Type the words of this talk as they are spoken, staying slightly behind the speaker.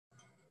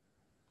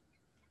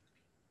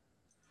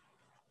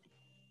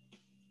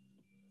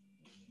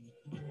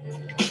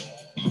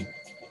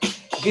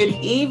Good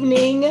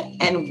evening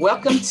and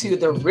welcome to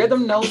the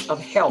Rhythm Notes of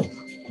Health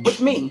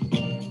with me,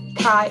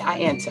 Kai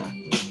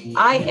Ianta.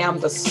 I am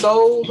the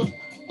soul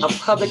of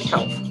public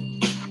health.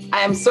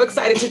 I am so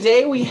excited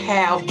today. We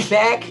have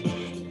back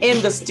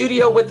in the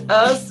studio with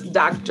us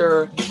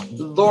Dr.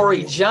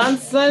 Lori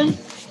Johnson.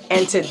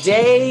 And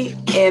today,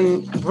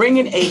 in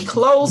bringing a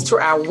close to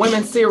our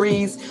women's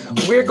series,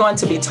 we're going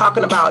to be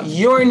talking about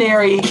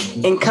urinary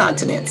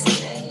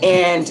incontinence.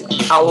 And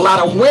a lot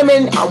of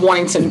women are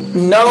wanting to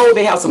know,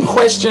 they have some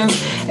questions.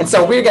 And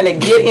so we're going to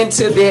get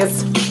into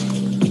this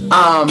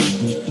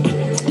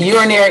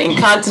urinary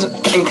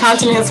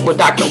incontinence with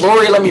Dr.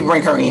 Lori. Let me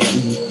bring her in.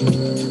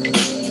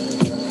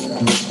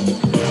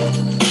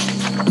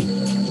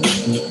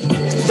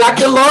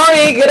 Dr.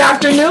 Lori, good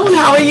afternoon.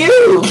 How are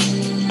you?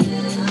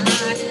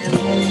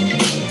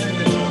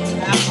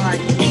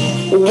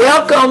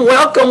 Welcome,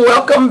 welcome,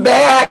 welcome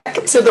back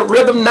to the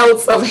Rhythm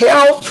Notes of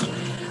Health.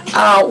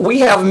 We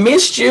have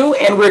missed you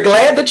and we're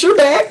glad that you're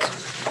back.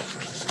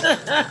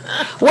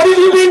 What have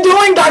you been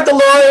doing, Dr.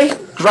 Lori?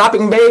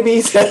 Dropping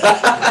babies? Working.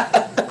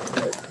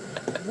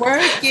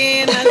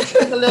 I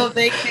took a little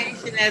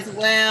vacation as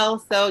well.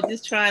 So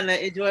just trying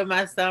to enjoy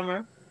my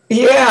summer.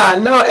 Yeah,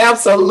 no,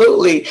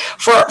 absolutely.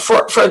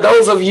 For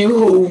those of you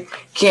who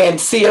can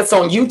see us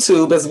on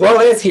YouTube as well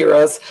as hear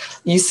us,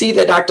 you see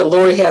that Dr.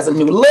 Lori has a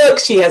new look.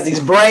 She has these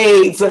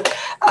braids.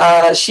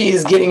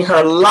 She's getting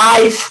her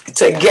life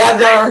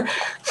together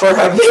for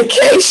her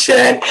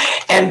vacation,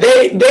 and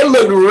they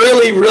look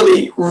really,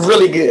 really,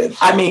 really good.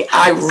 I mean,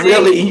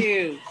 Thank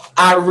you.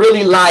 I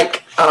really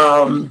like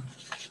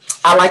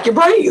I like your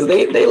braids.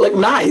 They look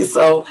nice.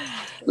 So,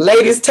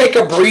 ladies, take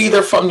a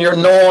breather from your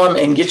norm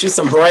and get you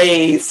some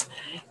braids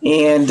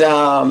and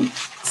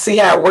see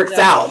how it works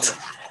out.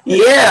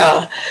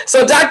 Yeah.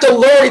 So, Dr.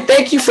 Lori,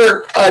 thank you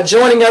for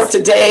joining us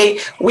today.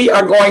 We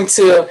are going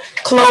to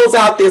close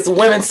out this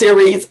women's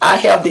series. I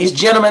have these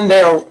gentlemen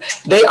there.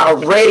 They are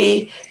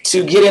ready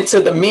to get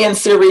into the men's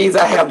series.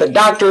 I have the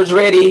doctors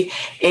ready.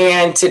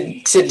 And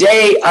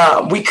today,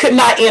 we could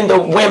not end the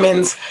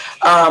women's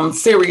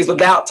series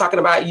without talking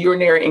about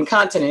urinary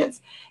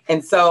incontinence.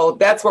 And so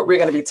that's what we're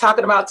going to be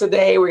talking about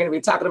today. We're going to be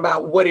talking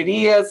about what it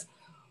is,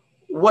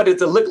 what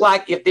does it look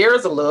like if there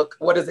is a look,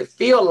 what does it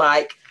feel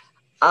like,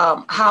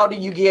 how do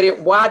you get it,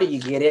 why do you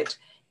get it?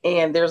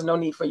 And there's no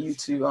need for you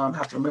to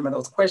have to remember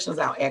those questions.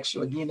 I'll ask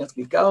you again as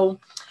we go.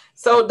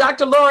 So,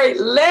 Dr. Lori,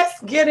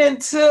 let's get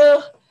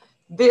into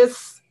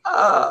this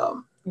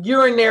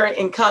urinary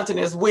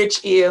incontinence,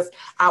 which is,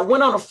 I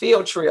went on a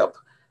field trip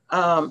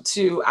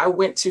I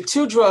went to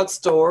two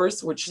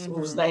drugstores,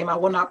 whose name I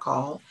will not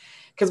call,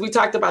 because we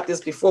talked about this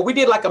before. We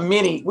did like a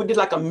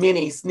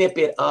mini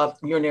snippet of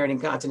urinary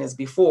incontinence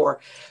before.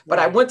 But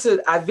I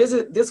visited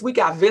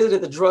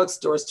the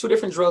drugstores, two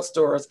different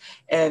drugstores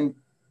and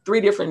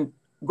three different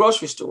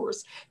grocery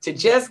stores to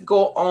just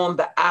go on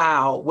the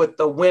aisle with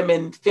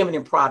the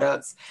feminine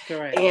products.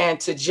 Correct. And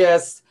to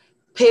just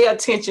pay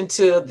attention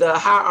to the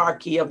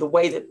hierarchy of the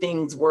way that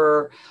things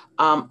were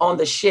on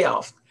the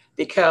shelf,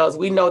 because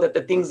we know that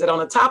the things that are on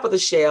the top of the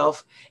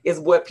shelf is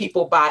what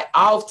people buy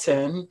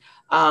often.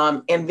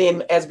 And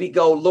then as we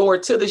go lower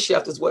to the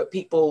shelf is what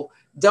people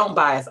don't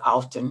buy as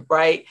often,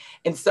 right?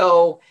 And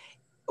so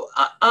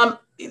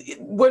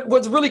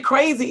what's really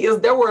crazy is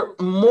there were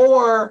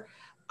more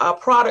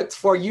products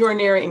for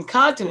urinary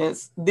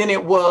incontinence than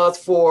it was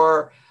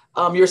for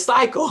your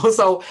cycle.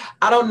 So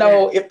I don't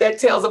know if that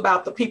tells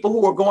about the people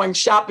who were going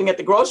shopping at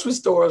the grocery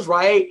stores,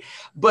 right?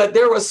 But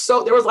there was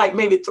like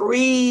maybe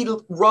 3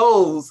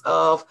 rows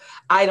of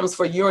items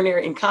for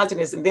urinary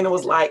incontinence, and then it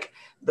was like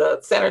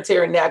the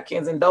sanitary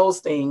napkins and those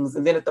things,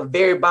 and then at the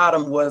very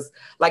bottom was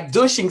like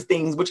douching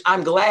things, which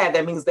I'm glad.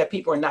 That means that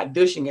people are not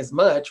douching as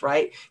much,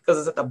 right? Because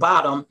it's at the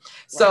bottom. Right.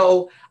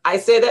 So I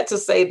say that to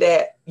say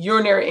that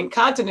urinary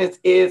incontinence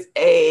is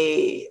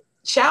a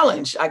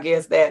challenge, I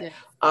guess, that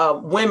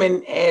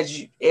women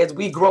as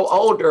we grow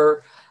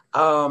older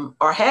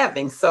are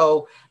having.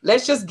 So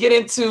let's just get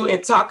into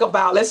and talk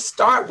about, let's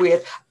start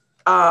with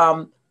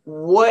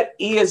what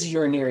is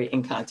urinary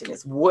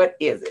incontinence? What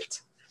is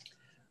it?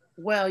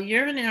 Well,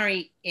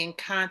 urinary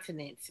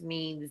incontinence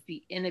means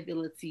the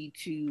inability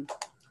to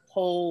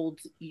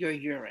hold your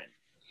urine.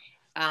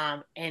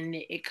 And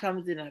it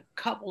comes in a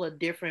couple of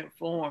different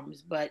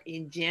forms, but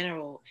in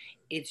general,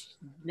 it's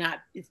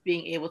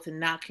being able to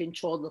not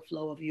control the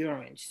flow of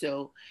urine.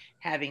 So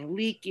having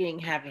leaking,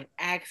 having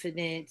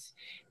accidents,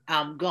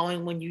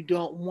 going when you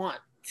don't want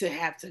to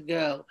have to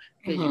go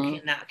because you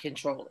cannot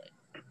control it.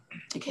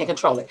 You can't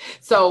control it.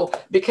 So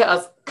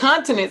because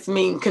continence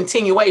mean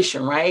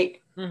continuation, right?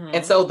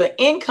 And so the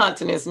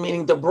incontinence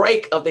meaning the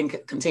break of the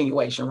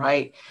continuation,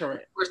 right?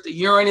 Correct. Of course, the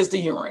urine is the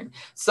urine.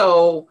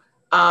 So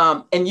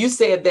and you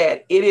said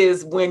that it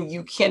is when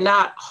you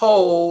cannot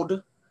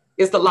hold,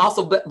 it's the loss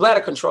of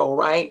bladder control,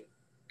 right?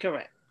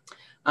 Correct.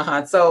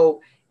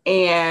 So,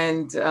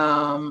 and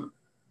can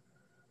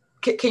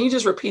you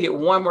just repeat it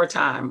one more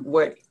time?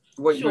 What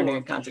urinary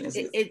incontinence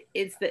is?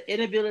 It's the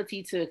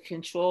inability to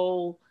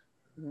control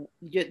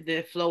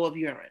the flow of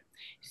urine.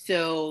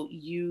 So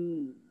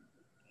you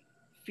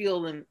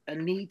feeling a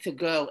need to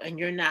go and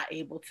you're not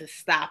able to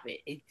stop it,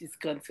 it's just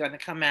going to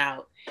come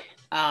out.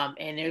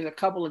 And there's a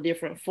couple of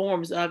different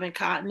forms of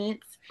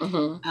incontinence.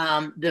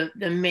 The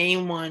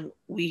main one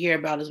we hear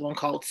about is one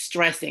called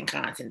stress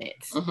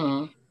incontinence.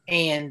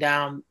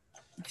 And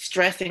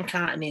stress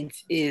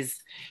incontinence is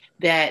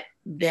that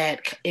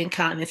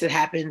incontinence that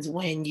happens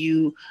when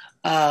you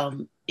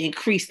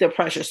increase the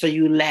pressure. So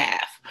you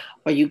laugh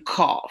or you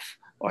cough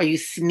or you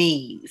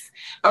sneeze.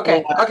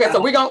 Okay.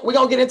 So we're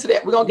gonna get into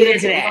that. We're gonna get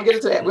into that.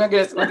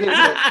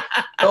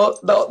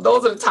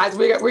 Those are the types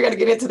we're gonna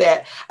get into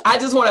that. I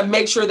just want to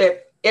make sure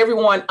that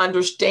everyone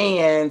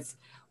understands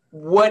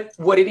what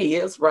it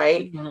is,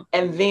 right?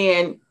 And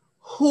then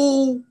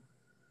who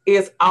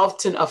is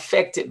often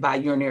affected by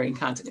urinary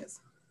incontinence.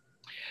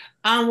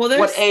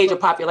 What age or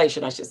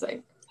population, I should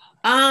say.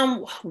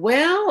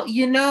 Well,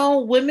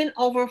 women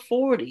over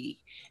 40.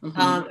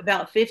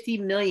 About 50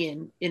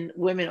 million in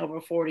women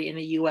over 40 in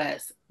the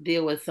U.S.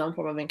 deal with some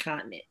form of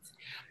incontinence.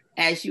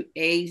 As you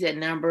age, that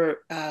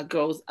number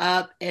goes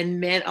up, and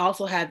men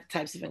also have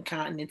types of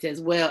incontinence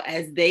as well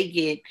as they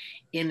get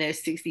in their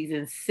 60s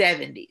and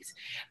 70s.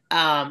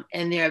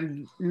 And there are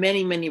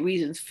many, many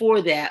reasons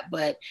for that,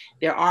 but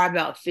there are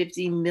about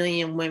 50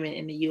 million women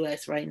in the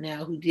U.S. right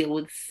now who deal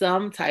with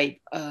some type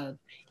of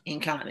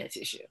incontinence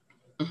issue.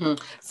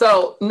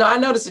 So, no, I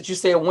noticed that you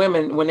said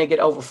women when they get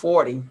over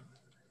 40.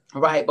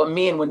 Right. But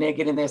men, when they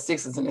get in their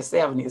 60s and their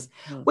 70s,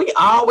 we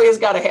always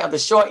got to have the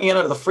short end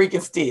of the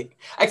freaking stick,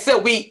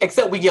 except we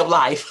give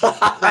life.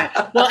 Right.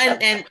 Well,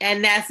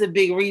 and that's a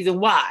big reason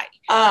why.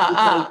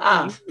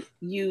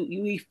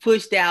 We've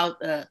pushed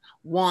out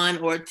 1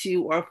 or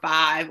 2 or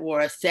 5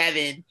 or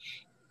 7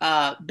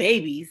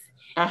 babies,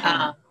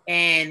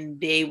 and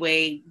they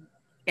weigh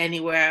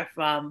anywhere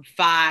from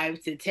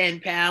 5 to 10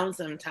 pounds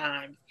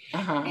sometimes.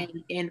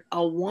 And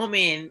a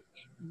woman,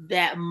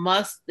 that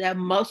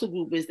muscle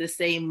group is the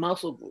same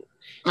muscle group.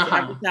 So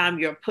every time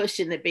you're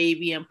pushing the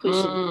baby and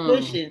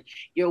pushing,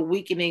 you're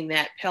weakening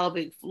that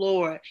pelvic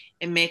floor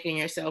and making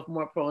yourself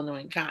more prone to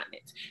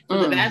incontinence.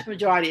 So the vast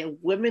majority of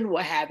women will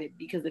have it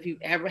because if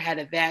you've ever had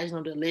a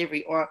vaginal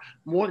delivery or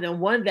more than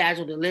one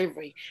vaginal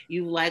delivery,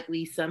 you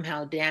likely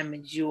somehow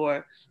damaged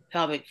your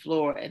pelvic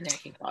floor, and that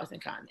can cause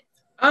incontinence.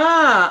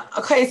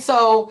 Okay.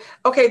 So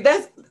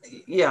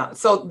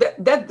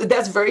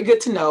that's very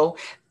good to know.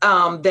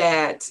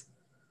 That.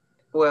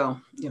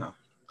 Well,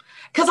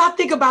 because I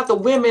think about the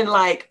women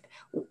like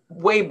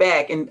way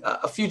back and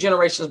a few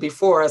generations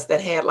before us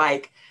that had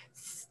like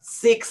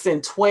 6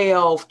 and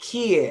 12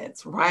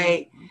 kids,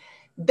 right?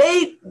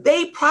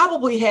 They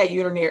probably had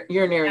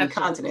urinary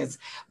incontinence,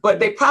 but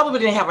they probably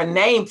didn't have a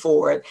name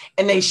for it,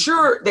 and they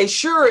sure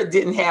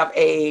didn't have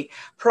a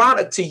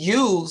product to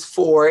use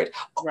for it,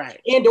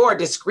 right? And or a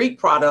discreet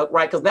product,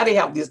 right? Because now they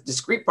have these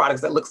discreet products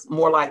that looks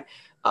more like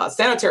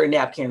sanitary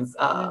napkins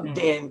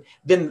than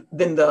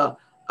the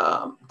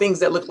things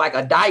that look like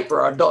a diaper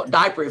or adult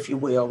diaper, if you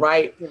will,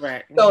 right?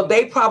 Right. So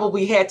they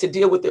probably had to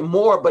deal with it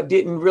more, but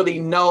didn't really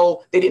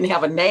know, they didn't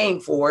have a name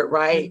for it,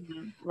 right?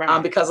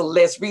 Right. Because of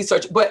less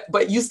research.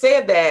 But you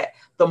said that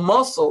the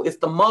muscle is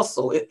the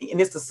muscle, and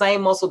it's the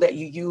same muscle that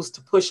you use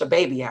to push a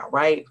baby out,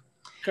 right?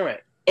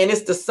 Correct. And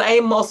it's the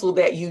same muscle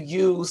that you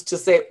use to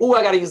say, oh,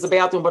 I got to use the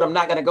bathroom, but I'm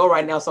not going to go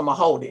right now, so I'm going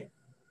to hold it.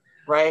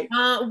 Right?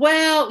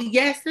 Well,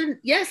 yes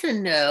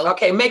and no.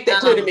 Okay, make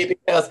that clear to me,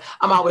 because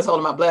I'm always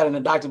holding my bladder and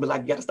the doctor be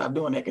like, you got to stop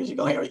doing that because you're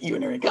going to have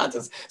urinary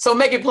incontinence. So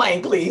make it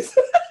plain, please.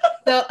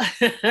 So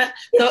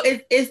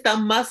it's the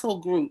muscle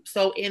group.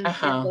 So in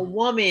the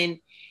woman,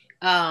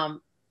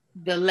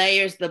 the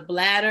layers, the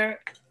bladder,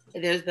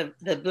 there's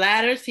the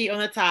bladders here on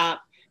the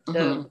top,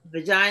 the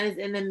vagina's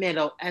in the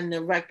middle, and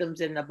the rectum's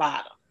in the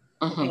bottom.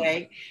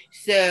 Okay,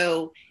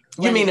 so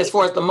you mean as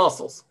far as the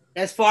muscles?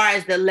 As far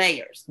as the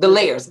layers. The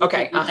layers,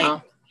 okay.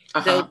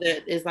 So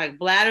it's like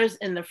bladders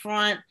in the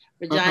front,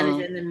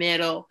 vagina's in the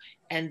middle,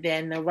 and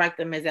then the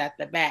rectum is at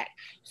the back.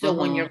 So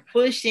when you're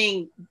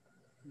pushing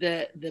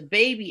the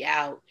baby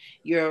out,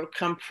 you're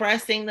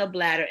compressing the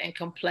bladder and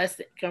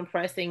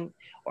compressing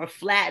or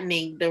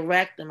flattening the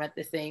rectum at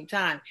the same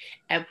time,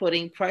 and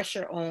putting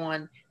pressure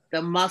on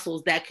the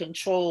muscles that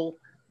control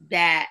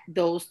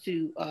those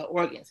two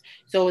organs.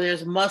 So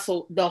there's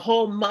muscle, the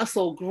whole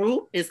muscle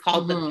group is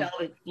called the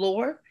pelvic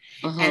floor,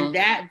 and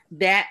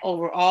that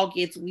overall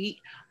gets weak.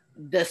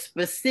 The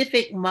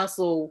specific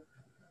muscle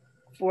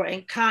for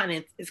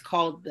incontinence is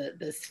called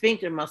the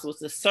sphincter muscle. It's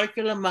the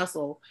circular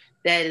muscle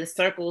that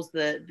encircles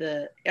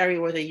the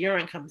area where the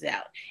urine comes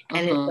out,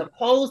 and it's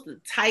supposed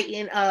to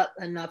tighten up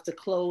enough to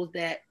close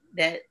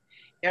that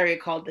area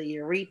called the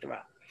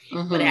urethra.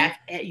 But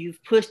after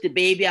you've pushed the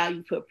baby out,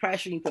 you put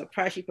pressure,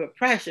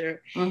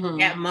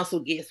 that muscle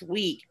gets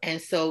weak. And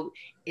so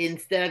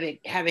instead of it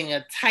having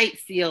a tight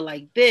seal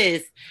like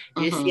this,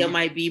 your seal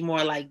might be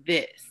more like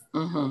this.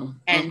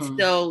 And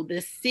so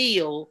the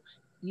seal,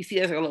 you see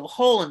there's a little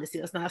hole in the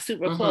seal. It's not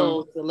super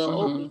closed, it's a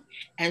little open.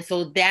 And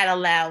so that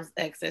allows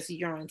excess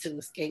urine to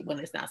escape when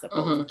it's not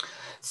supposed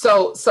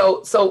to.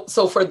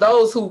 So for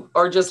those who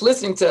are just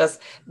listening to us,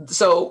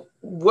 so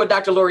what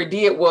Dr. Lori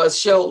did was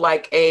show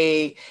like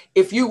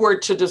if you were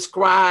to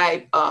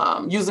describe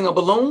using a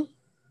balloon,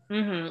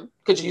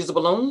 could you use a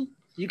balloon?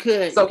 You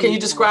could. So can you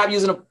describe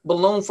using a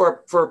balloon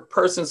for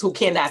persons who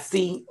cannot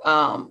see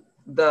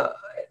the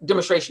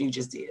demonstration you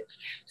just did?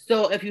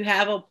 So if you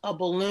have a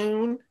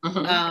balloon,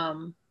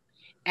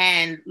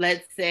 and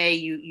let's say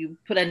you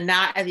put a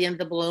knot at the end of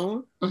the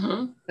balloon,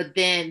 but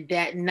then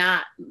that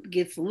knot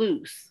gets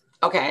loose.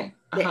 Okay.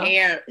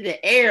 The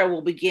air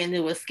will begin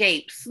to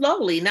escape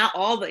slowly, not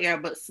all the air,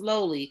 but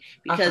slowly,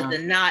 because the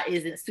knot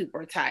isn't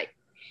super tight.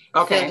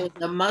 Okay. So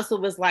the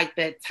muscle was like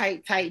that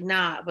tight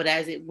knot, but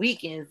as it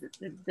weakens,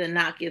 the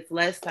knot gets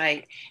less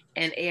tight,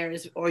 and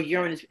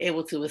urine is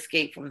able to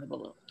escape from the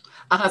balloon.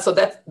 So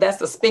that's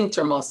the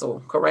sphincter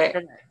muscle, correct?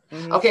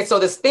 Okay, so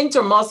the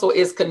sphincter muscle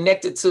is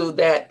connected to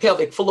that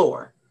pelvic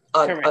floor,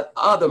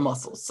 other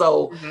muscles.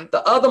 So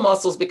the other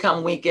muscles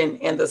become weakened,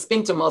 and the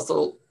sphincter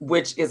muscle,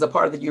 which is a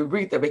part of the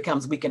urethra,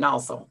 becomes weakened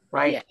also,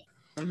 right?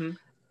 Yeah.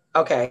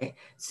 Okay,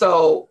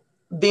 so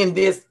then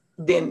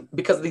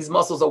because these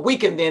muscles are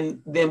weakened,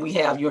 then we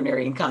have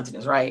urinary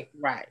incontinence, right?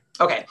 Right.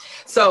 Okay,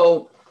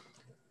 so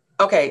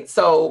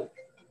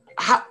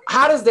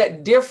how does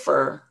that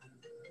differ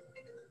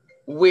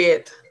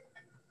with?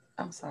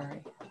 I'm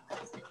sorry.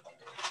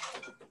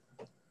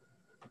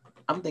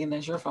 I'm thinking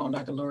that's your phone,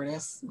 Dr. Lori.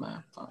 That's my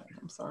phone.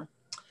 I'm sorry.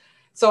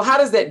 So how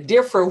does that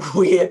differ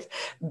with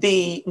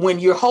when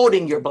you're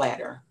holding your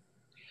bladder?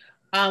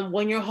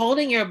 When you're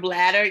holding your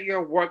bladder,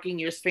 you're working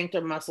your sphincter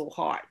muscle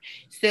hard.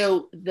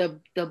 So the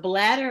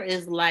bladder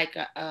is like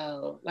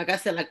like I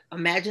said, like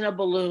imagine a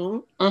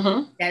balloon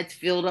that's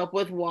filled up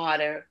with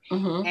water,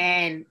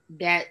 and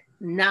that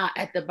knot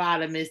at the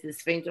bottom is the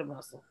sphincter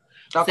muscle.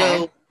 Okay.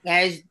 So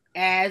as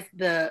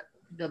the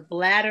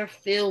bladder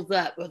fills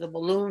up, or the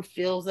balloon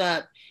fills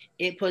up,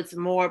 it puts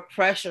more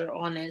pressure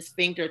on that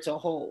sphincter to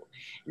hold.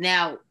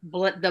 Now,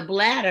 the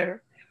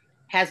bladder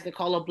has what they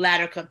call a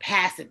bladder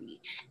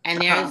capacity.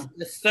 And there's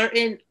a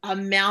certain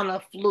amount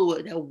of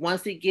fluid that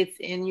once it gets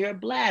in your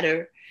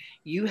bladder,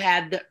 you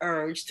have the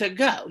urge to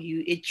go.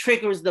 It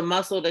triggers the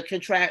muscle to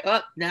contract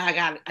up. Now I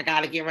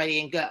gotta get ready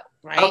and go.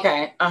 Right.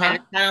 Okay. And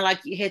it's kind of like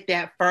you hit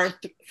that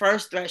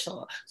first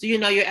threshold. So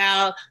you're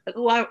out like,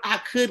 oh, I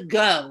could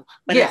go,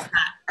 but it's not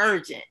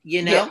urgent,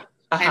 Yeah.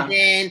 And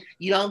then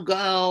you don't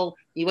go,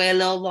 you wait a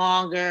little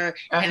longer,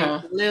 and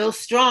it's a little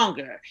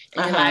stronger.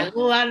 And you're like,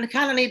 oh, I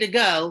kind of need to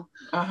go.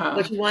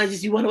 But you want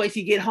to wait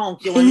till you get home.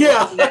 You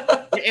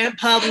you're in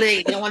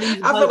public. You don't want to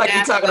use the I feel like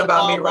you're talking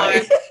about me,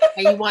 right?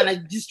 And you want to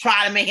just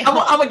try to make it home.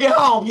 I'm going to get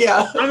home,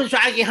 yeah. I'm going to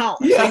try to get home.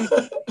 Yeah.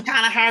 So you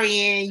kind of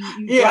hurrying,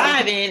 you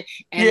driving,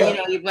 and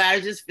your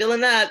bladder's just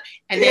filling up.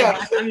 And then by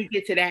the time you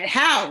get to that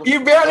house,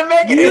 you barely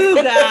make it. You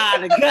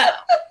got to go.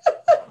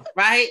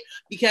 Right?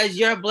 Because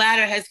your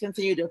bladder has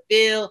continued to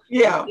fill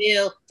and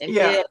fill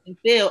and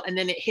fill. And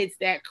then it hits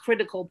that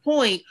critical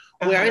point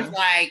where it's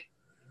like,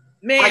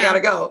 man, I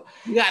gotta go.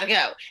 You gotta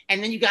go.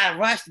 And then you gotta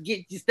rush to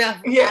get your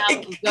stuff. Yeah,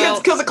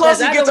 because the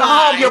closer you get to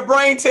home, your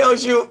brain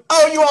tells you,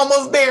 oh, you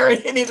almost there.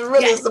 And it's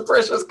really the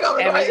pressure's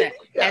coming, right?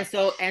 Yeah.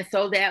 And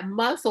so that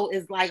muscle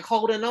is like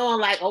holding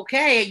on, like,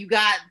 okay, you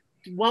got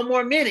one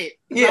more minute.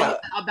 Yeah.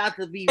 About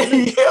to be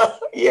released.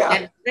 Yeah.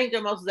 And the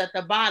sphincter muscle's at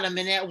the bottom,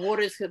 and that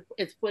water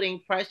is putting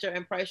pressure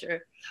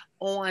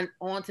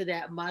onto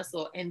that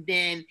muscle, and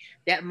then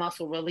that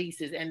muscle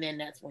releases, and then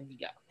that's when you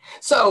go.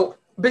 So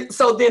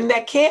then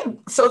that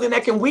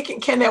can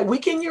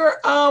weaken your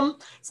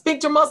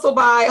sphincter muscle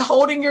by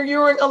holding your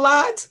urine a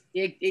lot?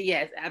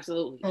 Yes,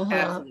 absolutely.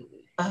 Absolutely.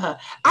 I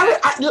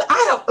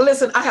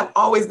have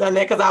always done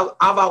that because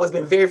I've always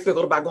been very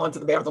fickle about going to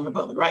the bathroom in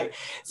public, right?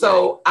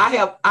 So I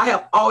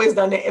have always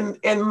done that,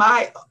 and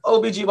my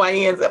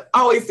OBGYNs have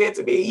always said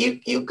to me,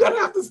 you're gonna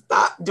have to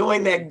stop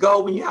doing that,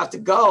 go when you have to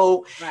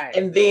go. Right.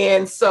 And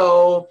then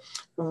so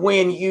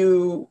when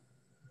you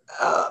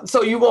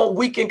so you won't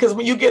weaken, because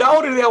when you get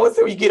older, they always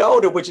say when you get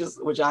older, which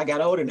I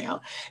got older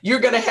now, you're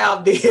going to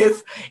have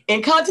this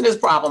incontinence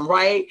problem,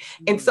 right?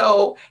 And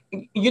so,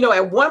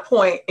 at one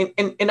point, and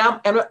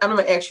I'm going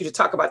to ask you to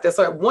talk about this.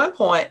 So at one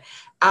point,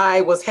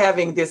 I was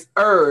having this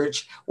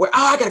urge where,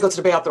 I got to go to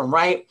the bathroom,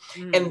 right?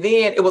 And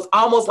then it was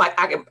almost like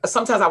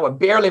sometimes I would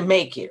barely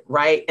make it,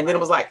 right? And then it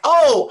was like,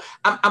 oh,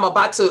 I'm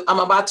about to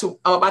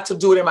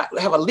do it,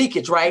 have a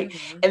leakage, right?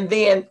 And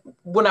then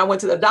when I went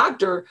to the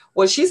doctor,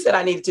 what she said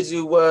I needed to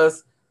do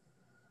was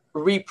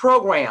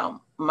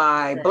reprogram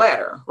my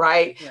bladder,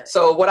 right?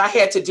 So what I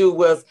had to do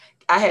was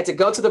I had to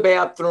go to the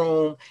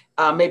bathroom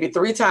maybe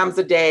 3 times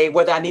a day,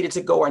 whether I needed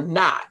to go or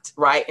not,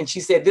 right? And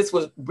she said this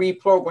was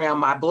reprogram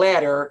my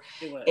bladder.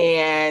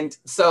 And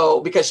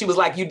so, because she was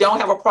like, you don't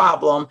have a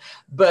problem,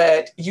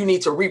 but you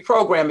need to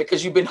reprogram it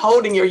because you've been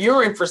holding your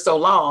urine for so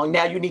long.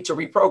 Now you need to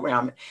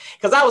reprogram it.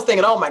 Because I was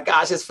thinking, oh my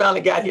gosh, it's finally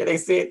got here. They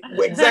said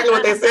exactly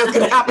what they said is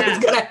going to happen.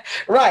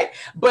 Right.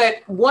 But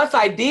once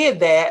I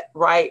did that,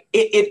 right,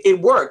 it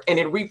worked, and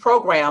it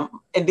reprogrammed,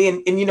 and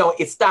then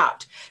it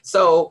stopped.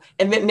 So,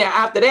 and then now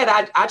after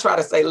that, I try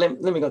to say, let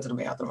me go to the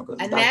bathroom.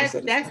 And that's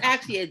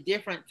actually a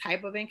different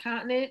type of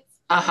incontinence.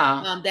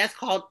 That's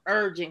called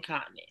urge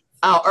incontinence.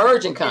 Oh,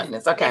 urge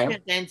incontinence. It's Okay.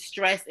 different than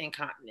stress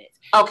incontinence.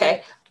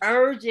 Okay.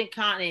 Urge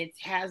incontinence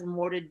has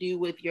more to do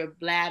with your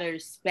bladder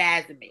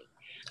spasming.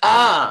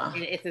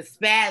 And it's a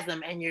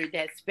spasm, and you're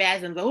that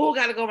spasm. Oh,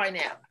 gotta go right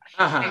now.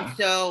 And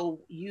so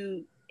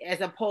you,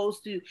 as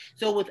opposed to,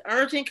 so with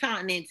urge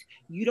incontinence,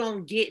 you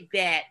don't get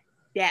that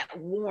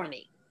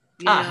warning.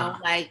 You know,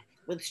 like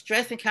with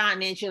stress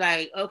incontinence, you're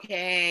like,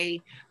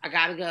 okay, I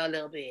gotta go a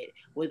little bit.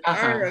 With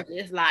urge,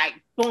 it's like,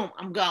 boom,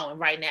 I'm going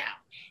right now.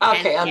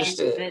 Okay,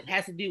 understood. And it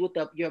has to do with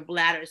your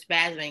bladder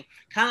spasming.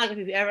 Kind of like if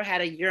you've ever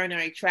had a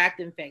urinary tract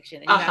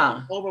infection and you have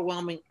an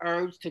overwhelming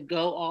urge to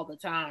go all the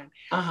time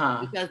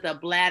because the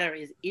bladder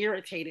is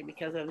irritated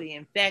because of the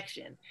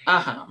infection.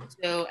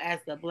 So as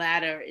the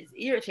bladder is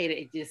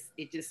irritated,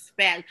 it just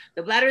spasms.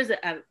 The bladder is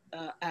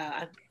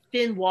a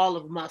thin wall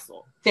of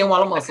muscle. Thin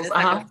wall of muscles. It's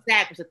like a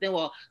sac, it's a thin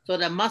wall. So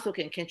the muscle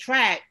can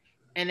contract,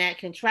 and that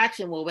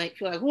contraction will make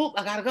you feel like, whoop,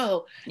 I gotta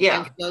go.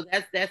 Yeah. And so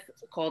that's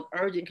called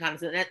urge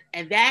incontinence.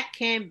 And that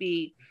can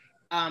be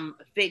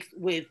fixed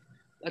with,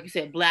 like you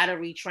said, bladder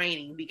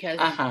retraining, because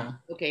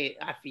okay,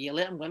 I feel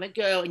it, I'm gonna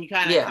go, and you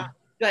kind of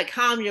like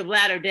calm your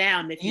bladder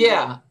down. If you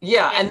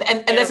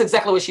and that's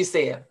exactly what she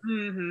said.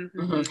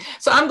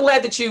 So I'm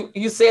glad that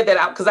you said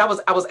that, because I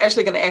was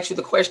actually going to ask you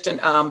the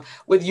question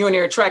with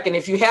urinary tract. And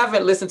if you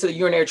haven't listened to the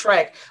urinary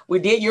tract, we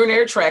did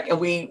urinary tract, and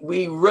we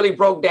really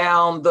broke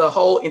down the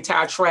whole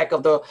entire tract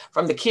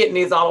from the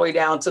kidneys all the way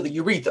down to the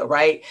urethra,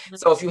 right?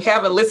 So if you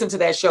haven't listened to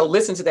that show,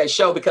 listen to that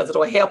show, because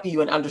it'll help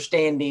you in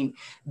understanding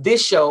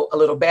this show a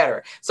little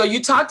better. So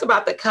you talked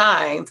about the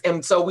kinds,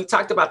 and so we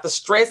talked about the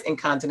stress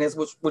incontinence,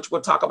 which we'll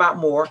talk about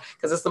more,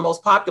 because it's the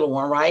most popular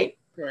one, right?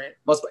 Correct.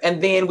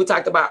 And then we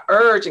talked about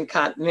urge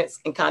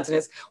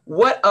incontinence.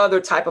 What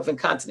other type of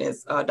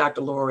incontinence,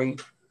 Dr. Lori,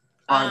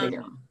 are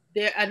there?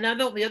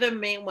 The other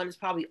main one is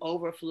probably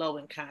overflow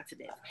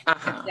incontinence.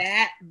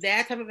 That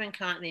type of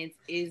incontinence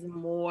is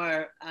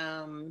more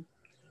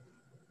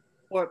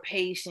for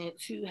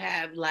patients who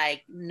have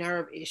like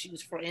nerve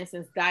issues. For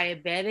instance,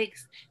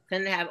 diabetics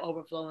tend to have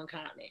overflow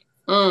incontinence.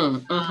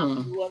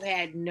 Who have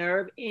had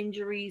nerve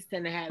injuries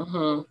tend to have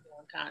overflow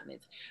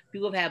incontinence.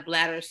 People who have had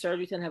bladder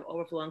surgery tend to have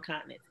overflow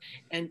incontinence,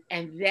 and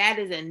that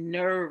is a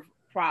nerve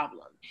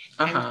problem.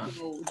 And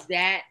so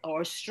that,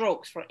 or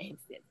strokes, for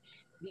instance,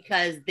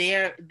 because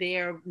their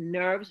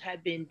nerves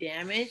have been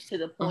damaged to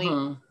the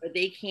point where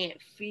they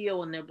can't feel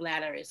when their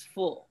bladder is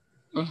full.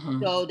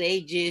 So they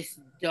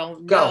just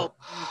don't know.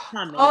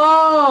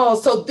 Oh,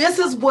 so this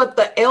is what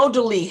the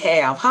elderly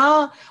have,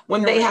 huh?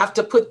 When they have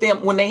to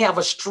when they have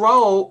a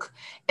stroke,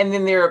 and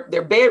then they're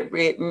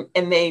bedridden,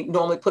 and they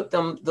normally put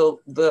them the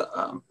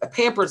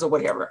Pampers or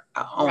whatever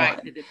on. Right,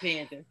 the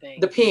Depends and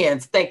things.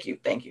 Depends. Thank you,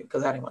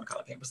 because I didn't want to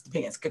call it Pampers.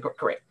 Depends.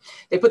 Correct.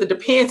 They put the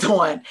Depends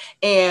on,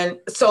 and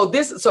so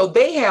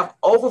they have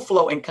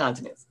overflow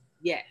incontinence.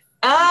 Yes.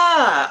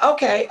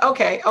 Okay.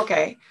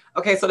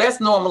 So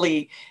that's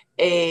normally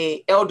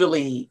a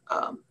elderly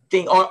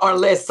thing, or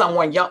unless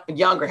someone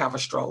younger have a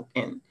stroke,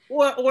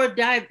 or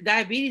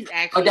diabetes,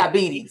 actually. Or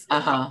diabetes.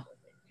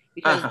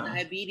 Because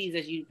diabetes,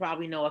 as you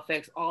probably know,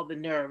 affects all the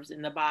nerves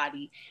in the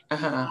body, the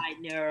eye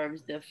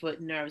nerves, the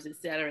foot nerves, et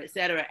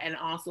cetera, and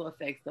also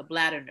affects the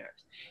bladder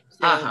nerves.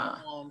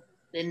 So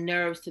the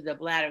nerves to the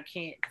bladder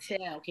can't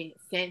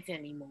sense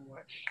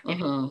anymore. And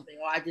people say,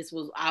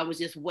 "Oh, I was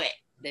just wet."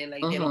 They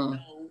they don't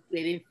know,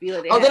 they didn't feel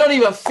it. They don't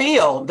even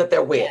feel that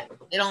they're wet. Yeah,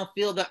 they don't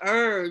feel the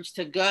urge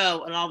to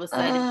go, and all of a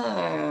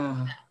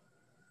sudden.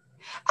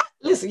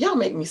 Listen, y'all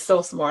make me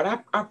so smart.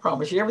 I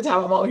promise you. Every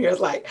time I'm on here, it's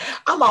like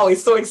I'm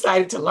always so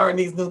excited to learn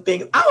these new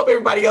things. I hope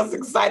everybody else is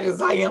excited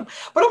as I am,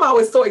 but I'm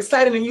always so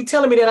excited. And you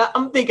telling me that,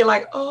 I'm thinking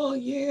like, oh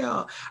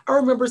yeah, I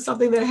remember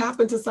something that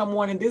happened to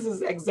someone, and this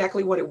is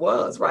exactly what it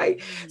was, right?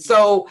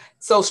 So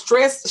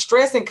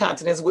stress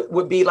incontinence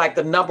would be like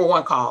the number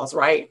one cause,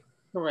 right?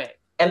 Correct.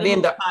 And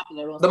then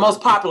the most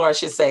popular, I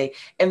should say,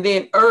 and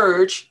then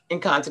urge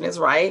incontinence,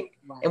 right?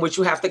 In which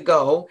you have to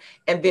go,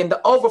 and then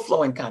the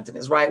overflow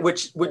incontinence, right?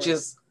 Which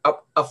is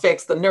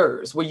affects the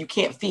nerves where you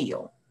can't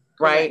feel,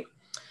 right?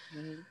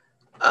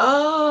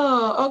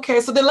 Oh,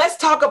 okay. So then let's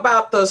talk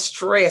about the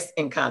stress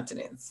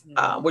incontinence,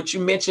 which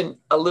you mentioned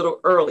a little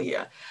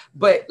earlier,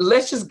 but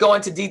let's just go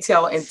into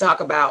detail and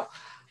talk about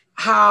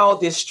how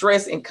this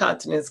stress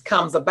incontinence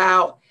comes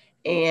about,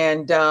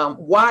 and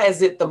why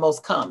is it the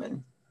most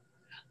common?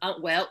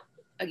 Well,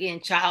 again,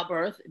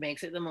 childbirth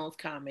makes it the most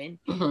common.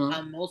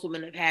 Most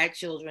women have had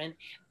children.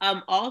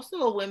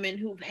 Also, women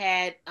who've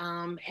had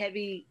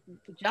heavy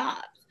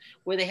jobs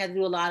where they had to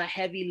do a lot of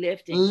heavy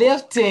lifting.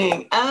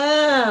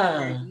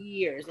 For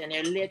years, and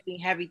they're lifting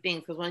heavy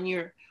things, because when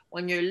you're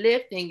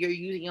lifting, you're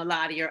using a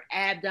lot of your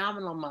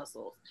abdominal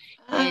muscles.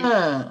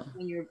 And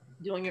when you're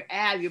doing your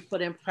ab, you're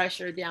putting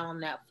pressure down on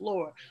that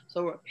floor.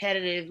 So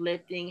repetitive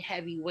lifting,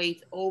 heavy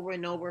weights over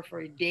and over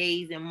for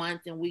days and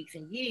months and weeks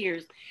and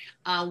years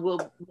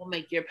will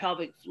make your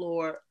pelvic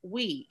floor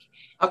weak.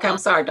 Okay, I'm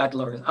sorry, Dr.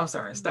 Lourdes. I'm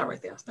sorry. Start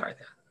right there.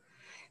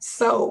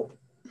 So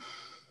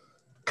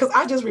because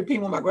I just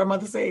repeat what my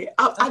grandmother said.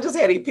 I just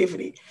had an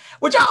epiphany,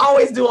 which I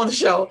always do on the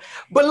show.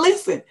 But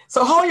listen,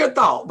 so hold your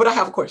thought. But I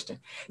have a question.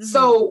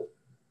 So,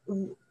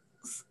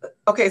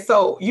 okay,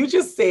 so you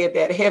just said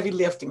that heavy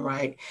lifting,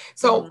 right?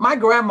 So my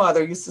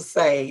grandmother used to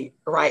say,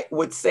 right,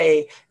 would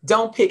say,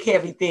 don't pick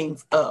heavy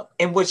things up.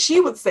 And what she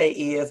would say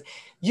is,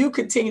 you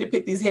continue to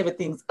pick these heavy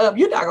things up,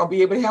 you're not going to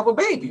be able to have a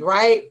baby,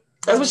 right?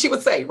 That's what she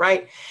would say,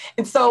 right?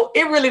 And so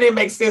it really didn't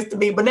make sense to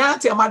me. But now I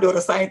tell my daughter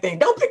the same thing.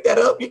 Don't pick that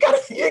up. You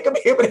ain't gonna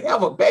be able to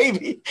have a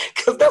baby.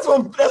 Because that's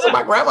what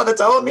my grandmother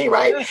told me,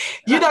 right?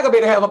 You're not gonna be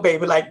able to have a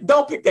baby. Like,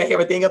 don't pick that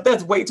heavy thing up.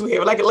 That's way too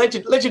heavy. Like, let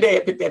your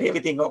dad pick that heavy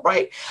thing up,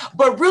 right?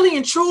 But really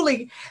and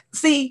truly,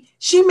 see,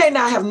 she may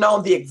not have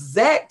known the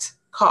exact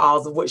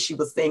cause of what she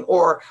was saying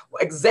or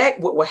exact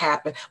what would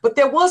happen, but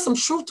there was some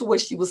truth to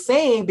what she was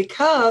saying,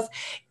 because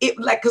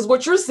because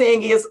what you're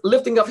saying is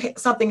lifting up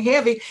something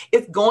heavy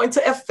is going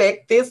to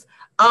affect this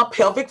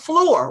pelvic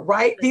floor,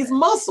 right? These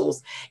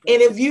muscles.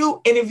 And if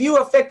you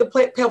affect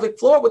the pelvic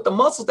floor with the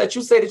muscles that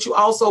you say that you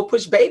also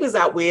push babies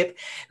out with,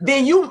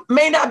 then you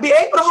may not be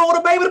able to hold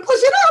a baby to push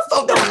it out.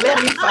 So don't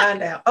let me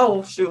find out.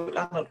 Oh shoot,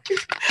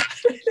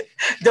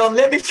 don't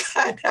let me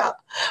find out,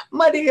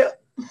 my dear.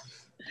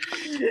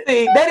 See,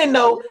 they didn't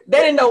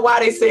know why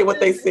they said what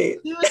they said.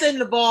 She was in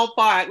the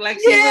ballpark, like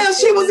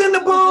she was in the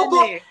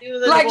ballpark.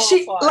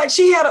 Like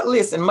she had a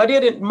listen.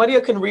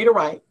 Maria couldn't read or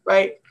write,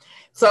 right?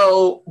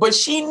 So, but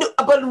she knew,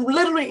 but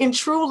literally and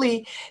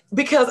truly,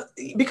 because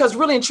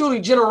really and truly,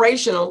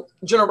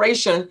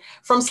 generation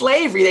from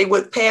slavery, they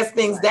would pass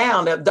things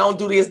down. That don't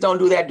do this, don't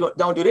do that,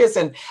 don't do this.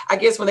 And I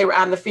guess when they were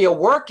out in the field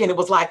working, it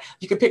was like,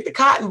 you can pick the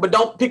cotton, but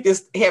don't pick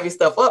this heavy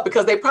stuff up,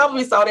 because they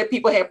probably saw that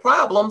people had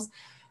problems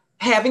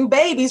having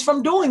babies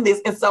from doing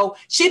this. And so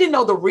she didn't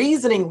know the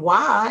reasoning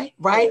why,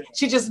 right?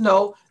 She just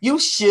know you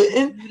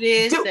shouldn't do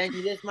this, and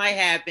this might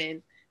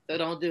happen, so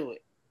don't do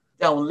it.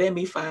 Don't let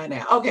me find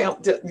out. Okay,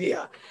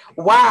 yeah.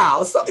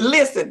 Wow. So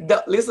listen,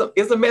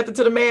 it's a method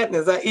to the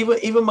madness.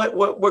 Even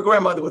what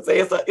grandmother would say,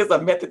 it's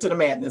a method to the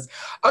madness.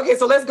 Okay,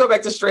 so let's go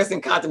back to stress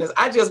incontinence.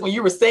 When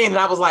you were saying it,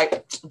 I was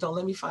like, don't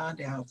let me find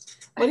out.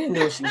 I didn't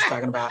know what she was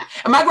talking about.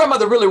 And my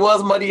grandmother really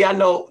was muddy. I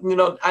know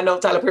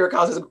Tyler Perry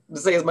calls it to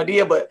say it's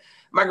Madea, but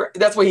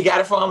that's where he got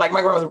it from. Like,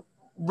 my grandmother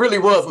really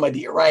was my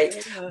dear, right?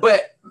 Yeah.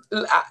 But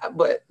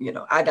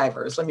I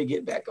diverse. Let me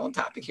get back on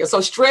topic here.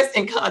 So stress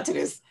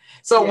incontinence.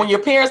 So when your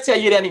parents tell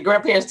you that and your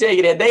grandparents tell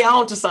you that, they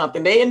on to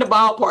something. They in the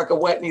ballpark of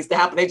what needs to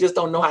happen. They just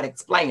don't know how to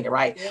explain it,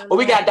 right? Yeah, but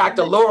we got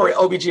Dr. Lori,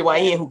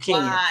 OBGYN, who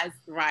can.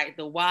 Right,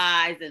 the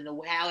whys and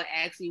how it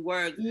actually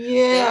works.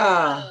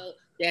 Yeah.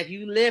 That if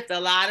you lift a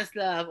lot of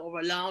stuff over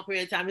a long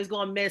period of time, it's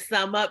going to mess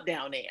something up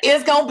down there.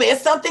 It's going to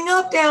mess something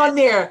up down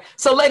there.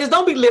 So ladies,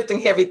 don't be lifting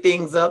heavy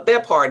things up.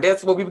 That part,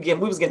 that's what we were getting.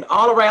 We was getting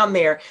all around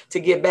there to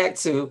get back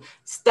to.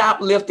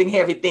 Stop lifting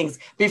heavy things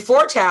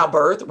before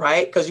childbirth,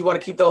 right? Because you want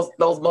to keep those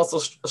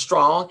muscles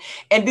strong.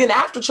 And then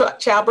after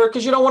childbirth,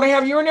 because you don't want to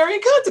have urinary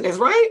incontinence,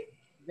 right?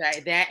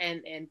 Right, that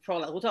and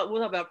prolapse. We'll talk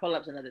about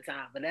prolapse another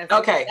time. But that's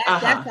okay.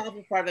 That's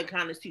also part of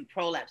incontinence too,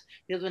 prolapse.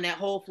 Because when that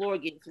whole floor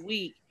gets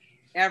weak,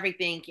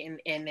 everything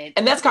and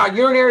that's called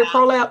urinary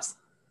prolapse.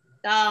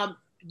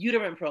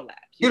 Uterine prolapse.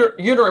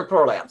 Uterine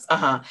prolapse.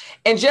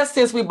 And just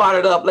since we brought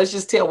it up, let's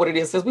just tell what it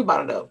is since we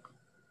brought it up.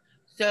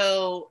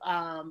 So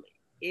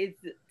it's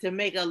to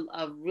make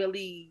a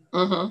really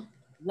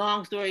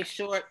long story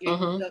short.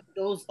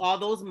 All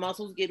those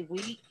muscles get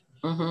weak,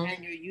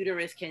 and your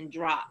uterus can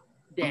drop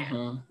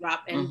down,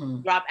 drop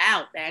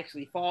out.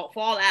 Actually,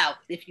 fall out,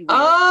 if you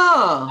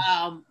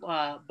will.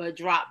 But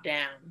drop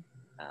down.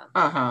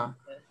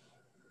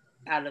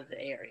 Out of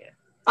the area.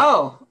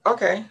 Oh,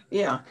 okay.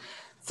 Yeah.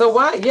 So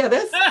why? Yeah,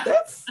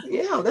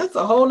 that's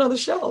a whole nother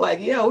show. Like,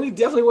 yeah, we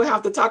definitely will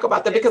have to talk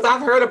about that, because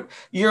I've heard of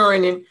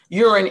urine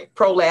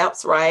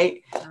prolapse,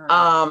 right?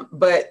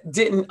 But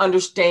didn't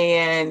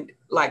understand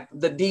like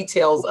the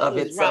details of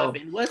it. So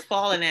what's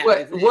falling out?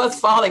 What's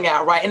falling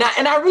out, right? And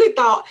I really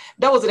thought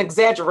that was an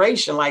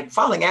exaggeration, like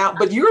falling out,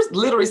 but you're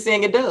literally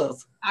saying it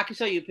does. I can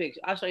show you a picture.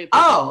 I'll show you a picture.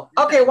 Oh,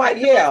 okay, right,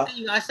 yeah.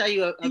 I'll show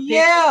you a picture.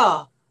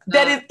 Yeah.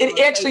 That it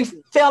actually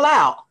fell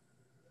out.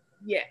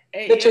 Yeah.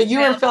 That your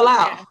urine fell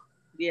out.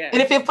 Yeah.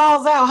 And if it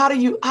falls out, how do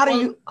you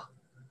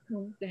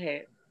go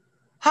ahead.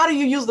 How do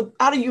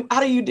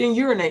you then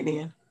urinate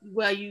then?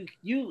 Well,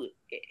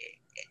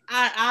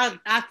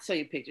 I'll show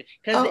you a picture,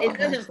 because it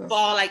doesn't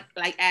fall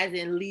like as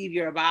in leave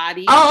your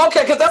body. Oh,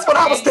 okay, because that's what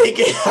I was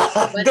thinking.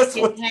 But it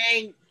can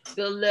hang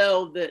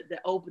below the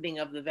opening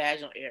of the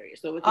vaginal area.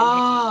 So it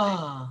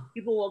can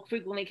people will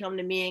frequently come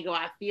to me and go,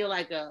 I feel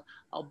like a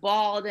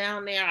ball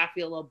down there. I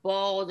feel a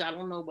bulge. I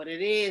don't know what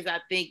it is. I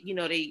think,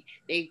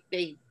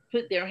 they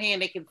put their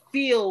hand, they can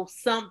feel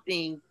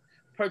something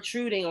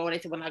protruding, or they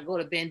say, when I go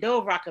to bend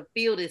over, I can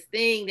feel this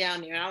thing down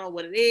there. I don't know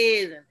what it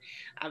is.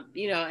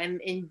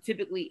 And and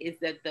typically it's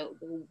that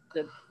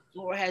the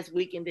floor has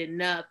weakened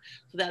enough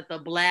so that the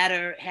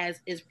bladder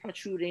is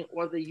protruding,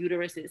 or the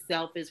uterus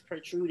itself is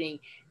protruding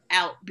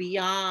out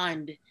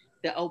beyond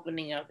the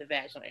opening of the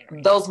vaginal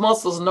area. Those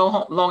muscles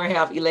no longer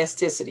have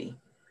elasticity.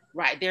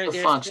 Right. to There's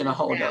function or stress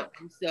hold down. up.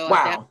 And so at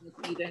that Wow. point,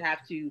 you either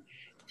have to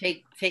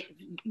take,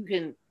 you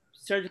can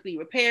surgically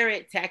repair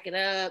it, tack it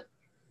up,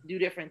 do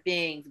different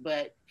things.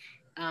 But,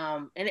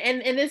 and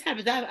this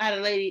happens. I had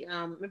a lady,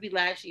 maybe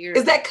last Is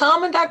year. that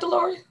common, Dr.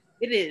 Lori?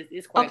 It is.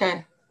 It's quite common.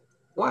 Okay.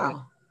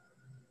 Wow.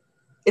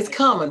 It's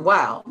common.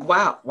 Wow.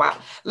 Wow. Wow.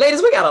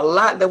 Ladies, we got a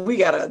lot that we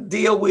got to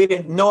deal with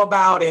and know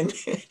about and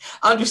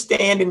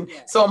understand. And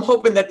Yeah. so I'm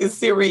hoping that this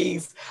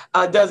series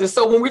does it.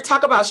 So when we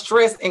talk about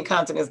stress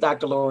incontinence,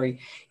 Dr. Lori,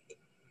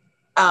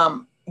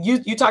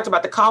 you talked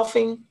about the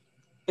coughing.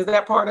 Is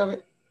that part of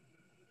it?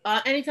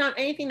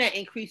 Anything that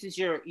increases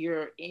your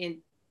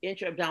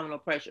intra-abdominal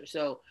pressure.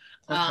 So,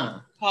 Uh-huh.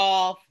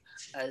 cough,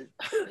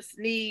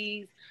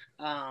 sneeze,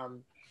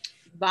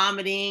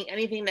 vomiting,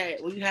 anything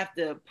that you have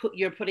to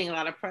you're putting a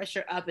lot of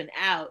pressure up and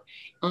out.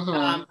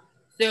 Mm-hmm.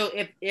 So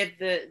if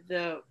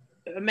the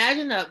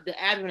imagine the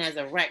abdomen as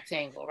a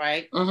rectangle,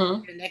 right?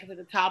 Mm-hmm. Your neck is at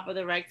the top of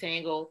the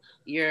rectangle,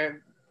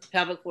 your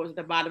pelvic floor is at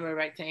the bottom of the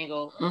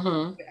rectangle.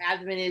 Mm-hmm. Your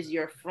abdomen is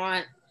your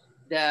front,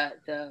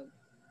 the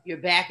your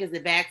back is the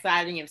back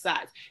side and your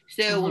sides.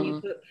 So when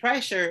you put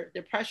pressure,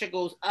 the pressure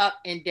goes up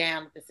and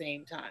down at the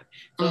same time.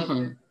 So if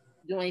you're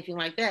doing anything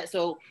like that,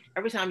 so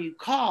every time you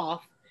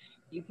cough,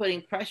 you're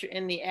putting pressure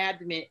in the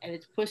abdomen and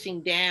it's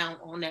pushing down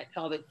on that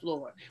pelvic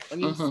floor.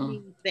 When you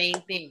sneeze,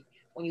 same thing.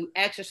 When you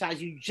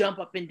exercise, you jump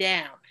up and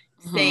down,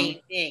 same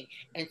thing.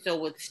 And so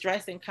with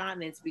stress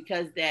incontinence,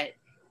 because that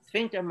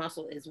sphincter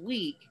muscle is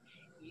weak,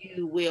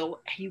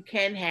 you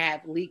can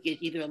have leakage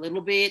either a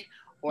little bit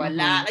or a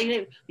lot.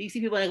 Like, you see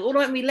people like, oh,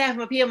 don't let me laugh, I'm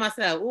gonna pee on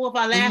myself. Oh, if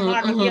I laugh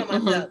hard, I'm gonna pee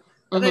on myself.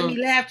 Don't make me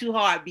laugh too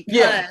hard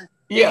because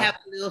they have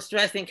a little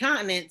stress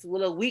incontinence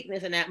with a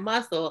weakness in that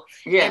muscle.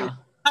 Yeah. And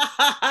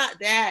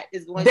that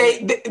is going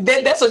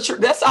to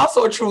that's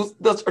also a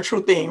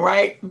true thing,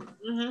 right?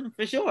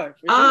 For sure.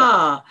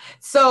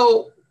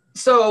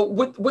 So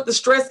with the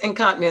stress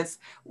incontinence,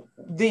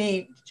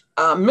 the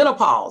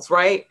menopause,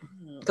 right?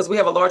 Because we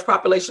have a large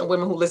population of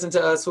women who listen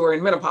to us who are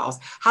in menopause.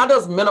 How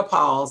does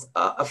menopause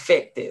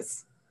affect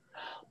this?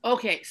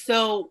 Okay,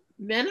 so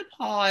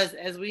menopause,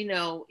 as we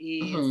know,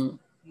 is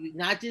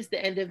not just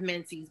the end of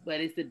menses, but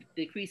it's the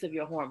decrease of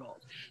your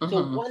hormones.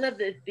 So one of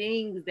the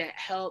things that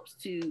helps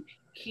to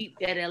keep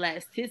that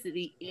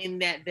elasticity in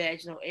that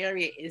vaginal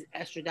area is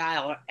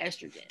estradiol or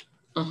estrogen.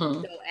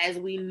 So as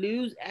we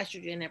lose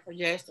estrogen and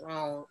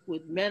progesterone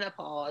with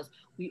menopause,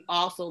 we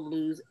also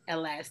lose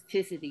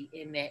elasticity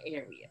in that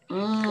area.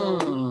 So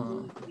we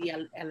lose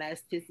the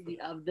elasticity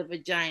of the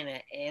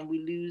vagina, and we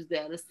lose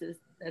the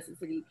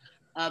elasticity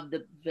of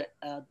the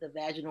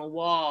vaginal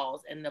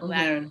walls and the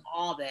bladder and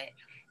all that.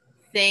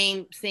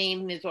 Same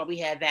is why we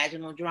have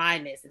vaginal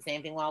dryness. The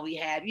same thing while we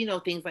have,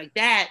 things like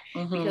that,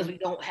 because we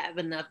don't have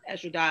enough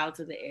estradiol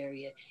to the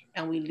area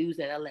and we lose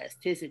that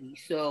elasticity.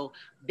 So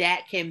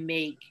that can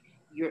make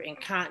your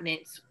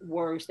incontinence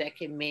worse. That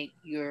can make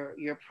your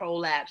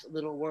prolapse a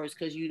little worse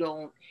because you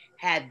don't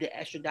have the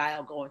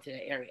estradiol going to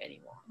the area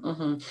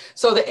anymore.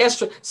 So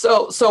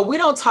so we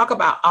don't talk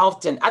about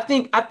often. I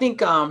think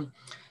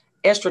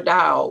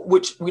estradiol,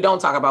 which we don't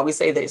talk about, we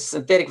say the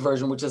synthetic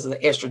version, which is the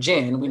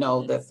estrogen, we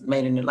know that's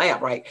made in the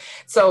lab, right?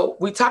 So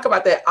we talk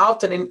about that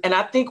often. And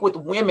I think with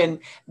women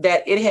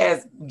that it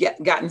has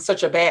gotten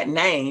such a bad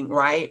name,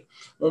 right?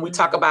 When we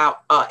talk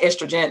about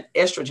estrogen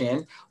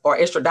or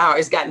estradiol,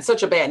 it's gotten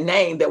such a bad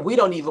name that we're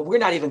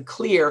not even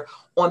clear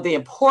on the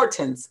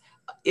importance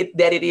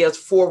that it is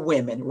for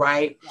women,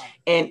 right?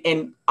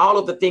 And all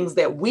of the things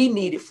that we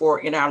need it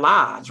for in our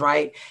lives,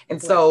 right? And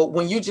so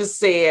when you just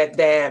said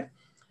that,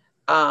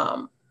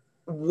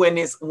 when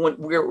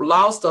we're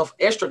lost of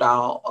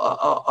estradiol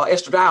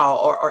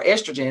or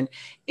estrogen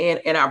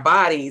in our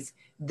bodies,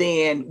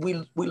 then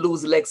we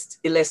lose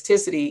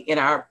elasticity in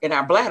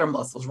our bladder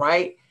muscles,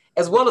 right,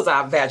 as well as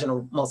our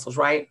vaginal muscles,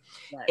 right?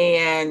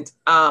 And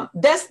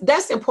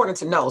that's important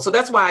to know. So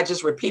that's why I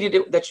just repeated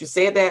it that you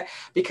said that,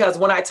 because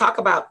when I talk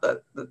about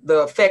the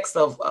effects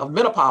of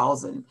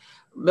menopause and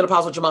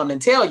menopause, what your mom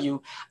didn't tell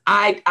you,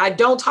 I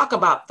don't talk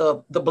about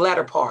the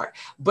bladder part,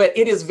 but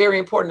it is very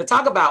important to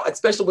talk about,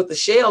 especially with the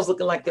shelves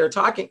looking like they're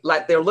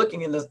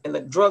looking in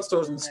the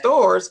drugstores and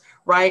stores,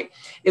 right?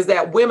 Is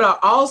that women are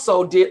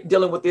also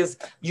dealing with this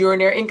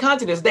urinary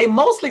incontinence. They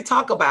mostly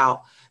talk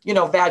about,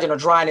 vaginal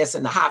dryness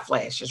and the hot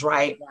flashes,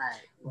 right?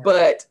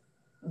 But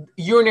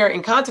urinary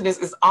incontinence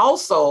is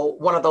also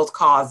one of those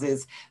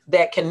causes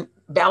that can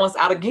balance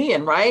out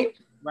again, right?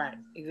 Right,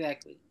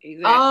 exactly.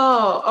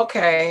 Oh,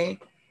 okay.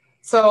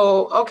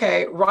 So,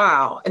 okay,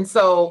 wow. And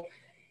so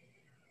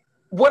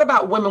what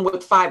about women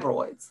with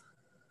fibroids?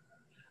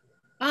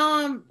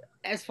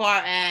 As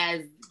far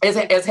as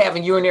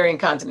having urinary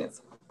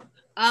incontinence?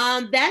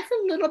 That's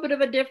a little bit of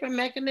a different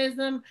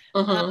mechanism.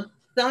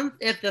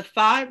 If the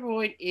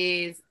fibroid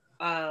is,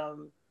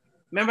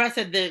 remember I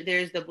said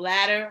there's the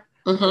bladder,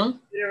 the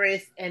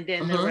uterus, and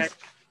then the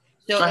rectum.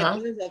 So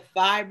if there's a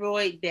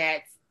fibroid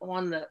that's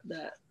on the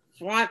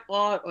front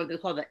or they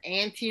call the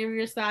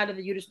anterior side of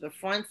the uterus, the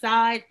front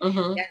side,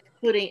 that's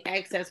putting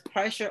excess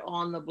pressure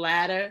on the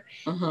bladder.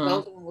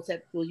 Those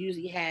will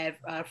usually have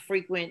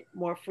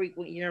more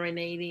frequent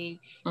urinating.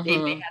 They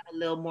may have a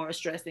little more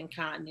stress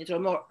incontinence or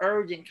more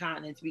urgent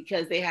continence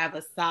because they have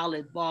a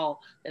solid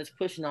ball that's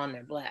pushing on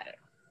their bladder.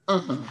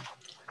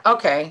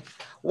 Okay.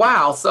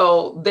 Wow.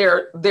 So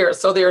there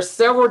are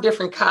several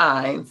different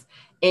kinds,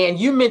 and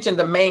you mentioned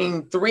the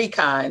main three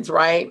kinds,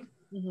 right?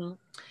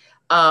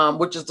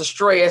 Which is the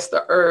stress,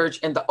 the urge,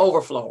 and the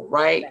overflow,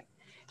 right?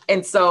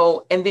 And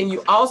then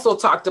you also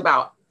talked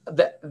about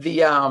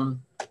the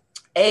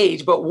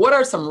age, but what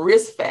are some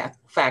risk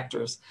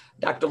factors,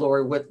 Dr.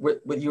 Lori,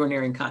 with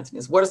urinary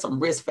incontinence? What are some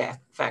risk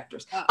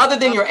factors other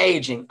than your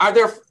aging? Are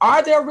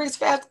there risk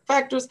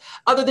factors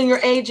other than your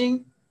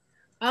aging?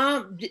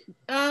 Not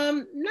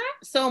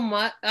so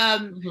much.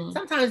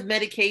 Sometimes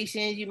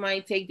medications, you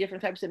might take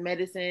different types of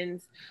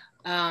medicines,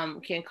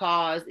 can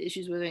cause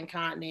issues with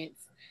incontinence.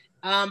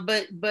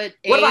 But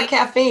what about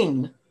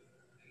caffeine?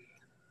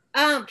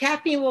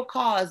 Caffeine will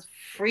cause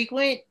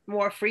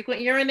more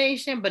frequent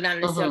urination, but not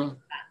necessarily incontinence.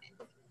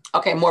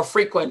 Okay, more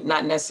frequent,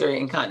 not necessarily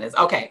incontinence.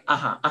 Okay,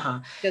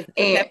 Because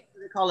caffeine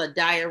is called a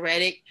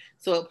diuretic,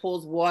 so it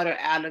pulls water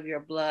out of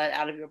your blood,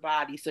 out of your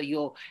body. So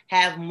you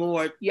have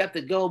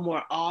to go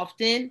more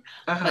often,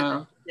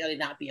 but necessarily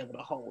not be able to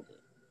hold it.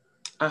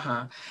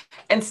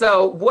 And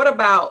so, what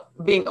about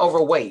being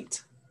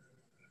overweight?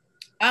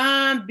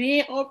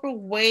 Being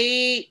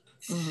overweight.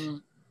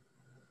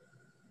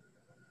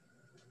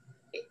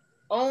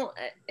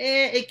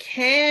 It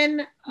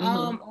can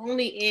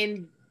only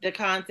in the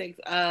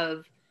context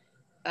of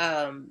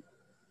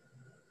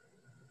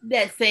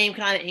that same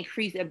kind of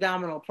increased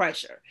abdominal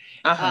pressure.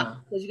 Because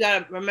you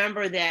got to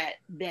remember that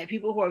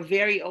people who are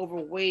very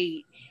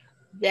overweight,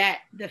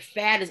 that the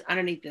fat is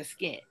underneath the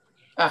skin.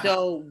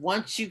 So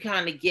once you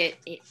kind of get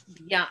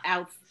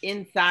out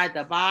inside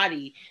the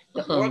body,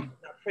 the organs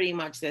are pretty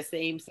much the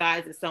same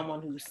size as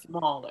someone who's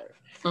smaller.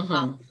 Which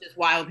is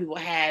why when people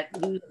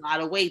lose a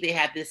lot of weight, they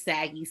have this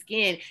saggy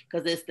skin,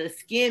 because it's the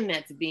skin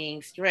that's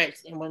being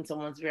stretched. And when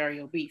someone's very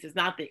obese, it's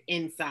not the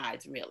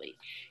insides really.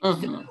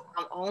 So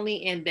only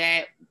in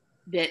that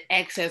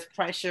excess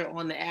pressure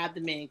on the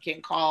abdomen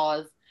can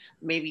cause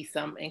maybe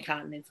some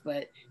incontinence,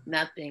 but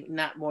not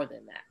more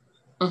than that.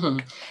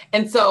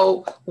 And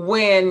so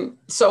when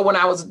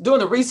I was doing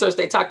the research,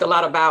 they talked a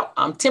lot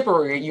about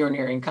temporary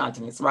urinary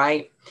incontinence,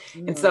 right?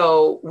 And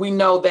so we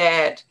know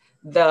that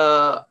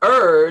the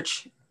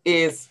urge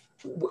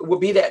would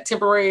be that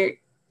temporary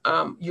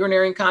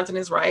urinary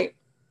incontinence, right?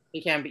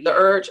 It can be the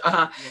urge.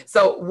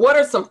 So what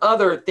are some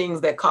other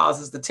things that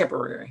causes the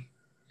temporary?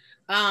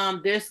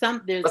 There's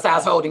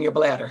besides holding your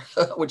bladder,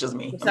 which is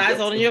me. Besides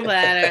holding your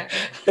bladder,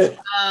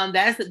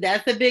 that's a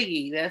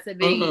biggie. That's a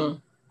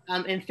biggie.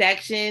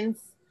 Infections.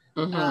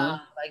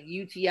 Like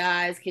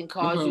UTIs can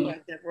cause you to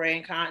have temporary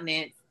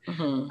incontinence.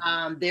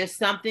 There's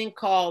something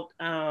called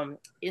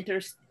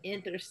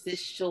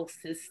interstitial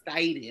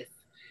cystitis.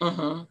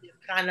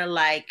 It's kind of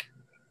like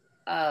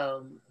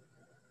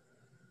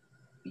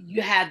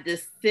you have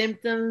the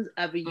symptoms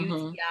of a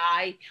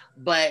UTI,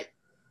 but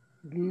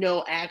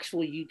no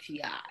actual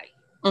UTI,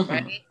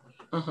 right?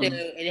 So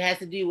it has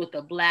to do with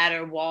the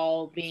bladder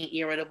wall being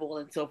irritable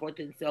and so forth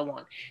and so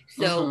on.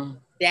 So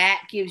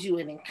that gives you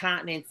an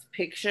incontinence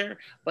picture,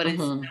 but it's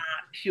not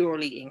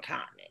purely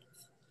incontinence.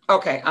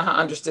 Okay,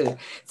 understood.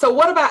 So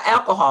what about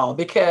alcohol?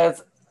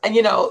 Because,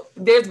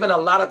 there's been a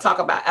lot of talk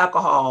about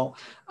alcohol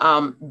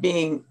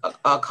being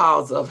a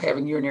cause of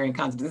having urinary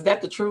incontinence. Is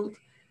that the truth?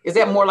 Is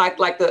that more like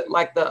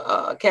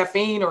the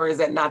caffeine, or is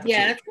that not the truth?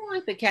 Yeah, it's more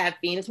like the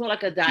caffeine. It's more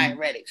like a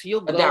diuretic. So you'll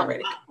go a lot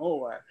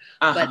more,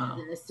 but it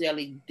doesn't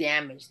necessarily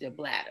damage the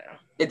bladder.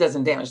 It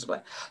doesn't damage the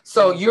bladder.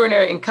 So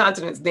urinary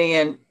incontinence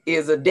then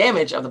is a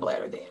damage of the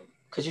bladder then,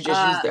 because you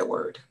just used that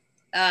word.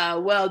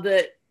 Well,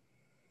 it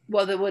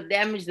would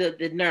damage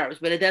the nerves,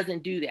 but it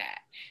doesn't do that.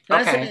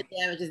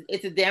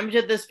 It's a damage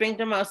of the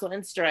sphincter muscle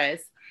and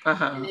stress.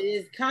 And it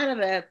is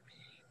kind of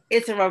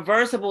it's a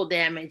reversible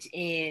damage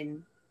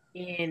in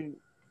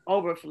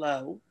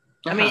overflow.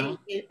 I mean,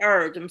 in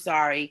urge, I'm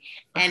sorry.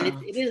 And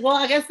it is, well,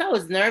 I guess that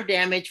was nerve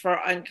damage for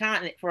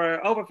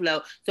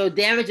overflow. So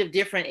damage of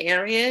different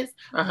areas,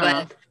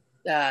 but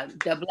the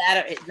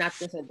bladder, it's not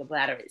necessarily the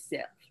bladder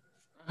itself.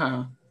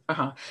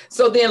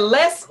 So then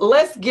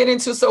let's get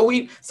into, so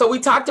we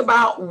talked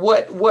about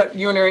what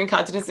urinary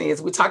incontinence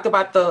is. We talked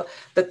about the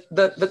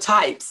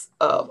types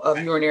of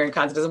urinary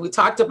incontinence. And we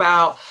talked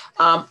about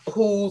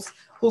who's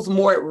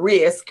more at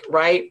risk,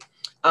 right,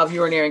 of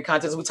urinary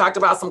incontinence. We talked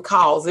about some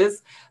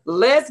causes.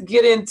 Let's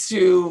get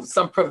into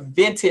some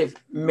preventive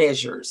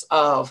measures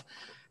of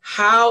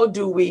how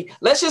do we,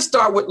 let's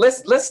start with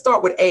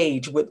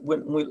age.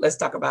 Let's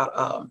talk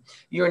about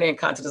urinary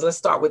incontinence. Let's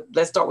start with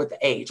the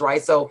age,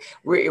 right? So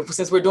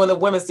since we're doing the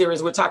women's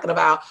series, we're talking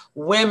about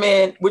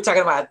women, we're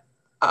talking about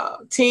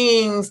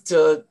teens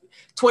to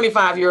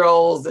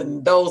 25-year-olds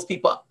and those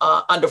people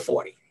under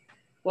 40.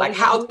 Well, Like,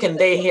 how can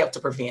they help to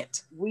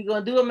prevent? We're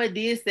gonna do a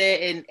Madea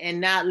set and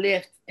not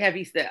lift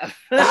heavy stuff.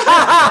 We're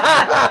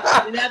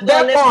not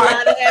gonna lift a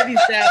lot of heavy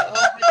stuff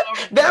over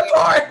and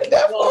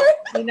over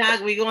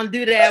again. We're gonna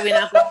do that. We're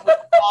not gonna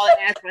call and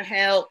ask for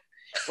help.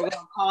 We're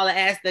gonna call and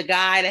ask the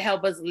guy to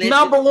help us lift.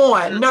 Number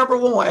one.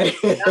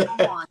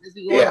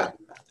 Yeah.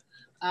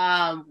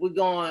 We're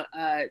going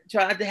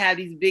try not to have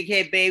these big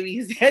head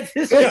babies that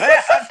destroy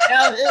our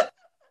pelvis.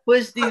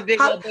 Push these big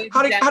head babies.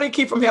 How do you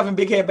keep from having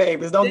big head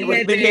babies? Don't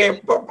get big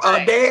head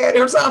dad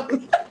or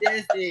something.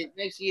 That's it.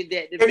 Make sure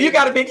that if you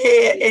got a big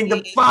head and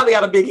the father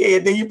got a big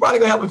head, then you probably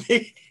gonna have a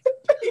big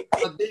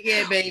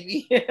head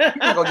baby. You're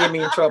not gonna get me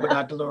in trouble,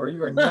 Dr. Laura.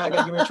 You are not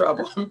gonna get me in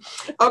trouble.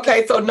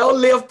 Okay, so no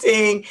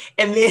lifting,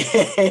 and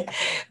then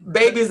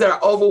babies that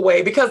are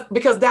overweight because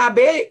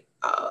diabetic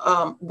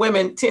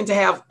women tend to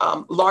have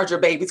larger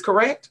babies,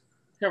 correct?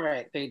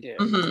 Correct, they do.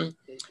 Mm-hmm.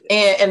 They do.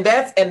 And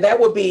that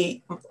would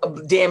be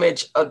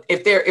damage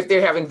if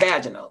they're having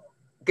vaginal.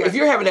 Right. If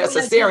you're having a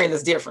cesarean,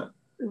 it's different.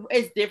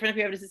 It's different if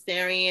you have a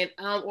cesarean,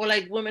 or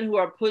like women who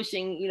are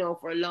pushing,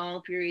 for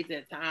long periods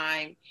of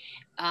time.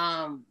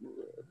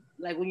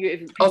 Like when you're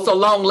so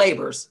long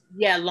labors.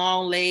 Yeah,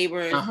 long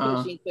labors,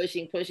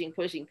 pushing, and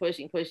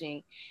push.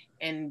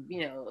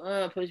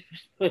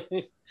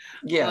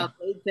 Yeah,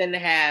 they tend to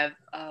have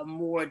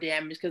more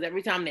damage because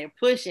every time they're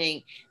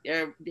pushing,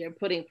 they're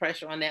putting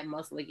pressure on that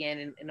muscle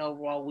again and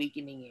overall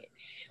weakening it.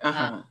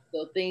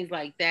 So things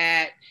like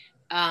that.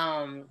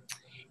 Let's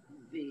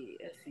see,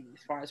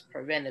 as far as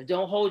preventive,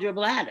 don't hold your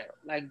bladder.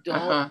 Like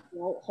don't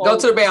go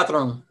to the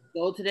bathroom.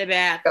 Go to the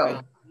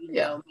bathroom.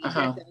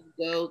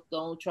 Go.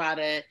 Don't try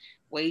to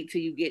wait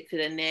till you get to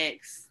the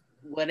next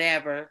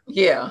whatever.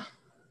 Yeah.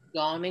 Go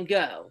on and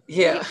go.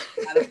 Yeah.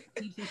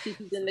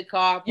 In the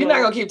car. You're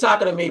not gonna keep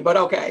talking to me, but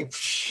okay.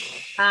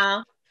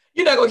 Huh?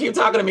 You're not gonna keep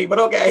talking to me, but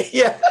okay.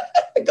 Yeah.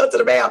 Go to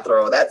the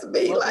bathroom. That's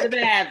me. Go to the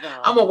bathroom.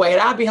 I'm gonna wait.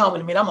 I'll be home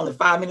in a minute. I'm only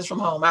 5 minutes from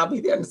home. I'll be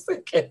there in a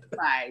second.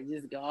 Right.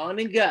 Just go on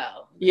and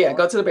go. Yeah.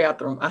 Go to the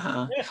bathroom.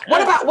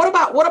 What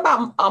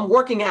about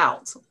working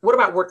out? What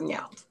about working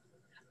out?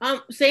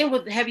 Same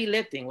with heavy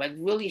lifting, like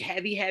really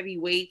heavy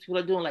weights.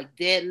 We're doing like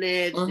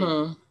deadlifts,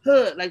 and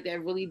like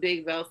that really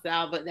big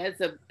Valsalva, but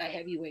that's a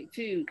heavy weight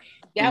too.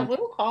 That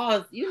will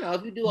cause,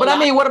 if you do. But I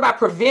mean, what about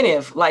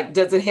preventive? Like,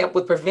 does it help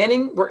with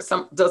preventing?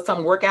 Does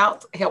some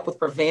workout help with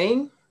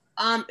preventing?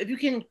 If you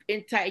can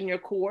tighten your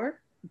core,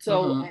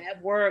 so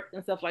at work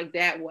and stuff like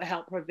that will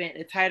help prevent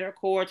a tighter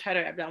core,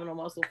 tighter abdominal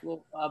muscles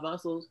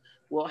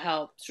will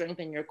help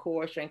strengthen your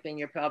core, strengthen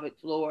your pelvic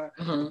floor.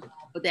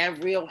 But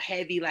that real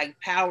heavy, like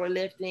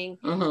powerlifting,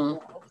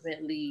 will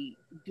ultimately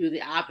do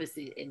the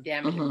opposite and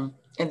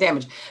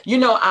damage.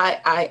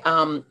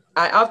 I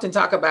often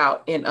talk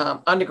about in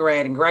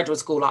undergrad and graduate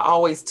school, I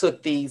always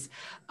took these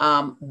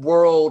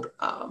world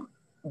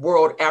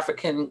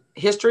African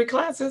history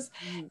classes.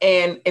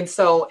 And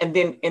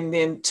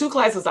then 2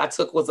 classes I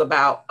took was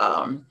about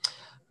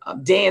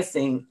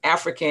dancing,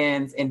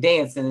 Africans and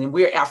dancing, and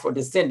we're Afro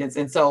descendants.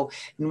 And so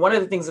one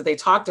of the things that they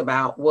talked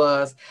about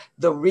was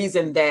the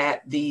reason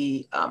that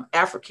the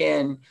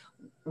African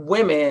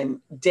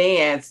women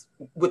dance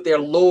with their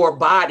lower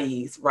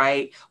bodies,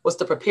 right, was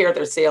to prepare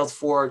themselves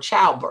for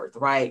childbirth,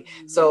 right?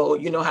 So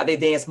you know how they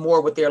dance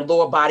more with their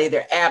lower body,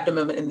 their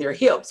abdomen and their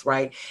hips,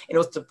 right? And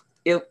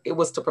it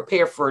was to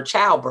prepare for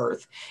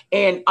childbirth.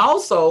 And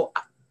also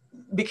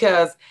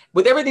because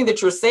with everything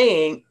that you're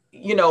saying,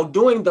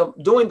 doing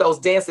those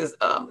dances,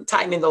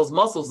 tightening those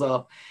muscles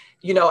up,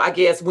 I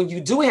guess when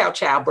you do have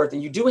childbirth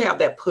and you do have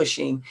that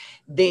pushing,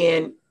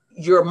 then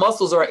your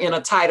muscles are in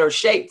a tighter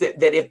shape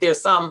that if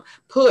there's some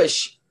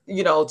push,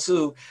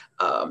 to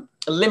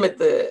limit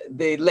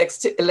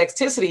the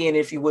elasticity in,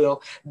 if you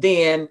will,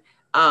 then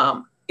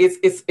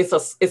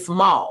it's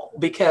small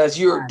because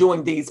you're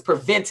doing these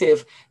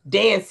preventive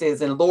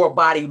dances and lower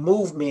body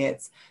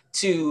movements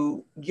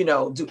to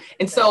do.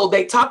 And so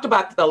they talked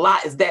about a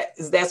lot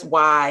that's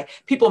why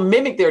people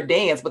mimic their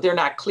dance, but they're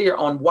not clear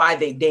on why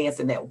they dance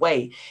in that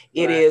way.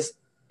 It is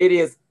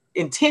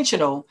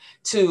intentional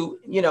to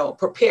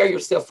prepare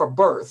yourself for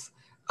birth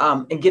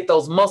and get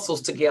those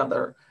muscles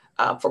together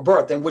for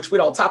birth, and which we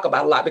don't talk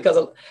about a lot because a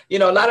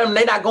lot of them,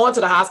 they're not going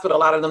to the hospital. A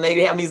lot of them, they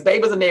have these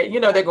babies and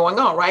they're going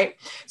on, right?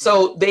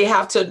 So they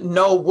have to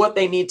know what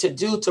they need to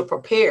do to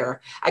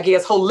prepare. I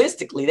guess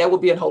holistically, that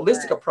would be a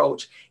holistic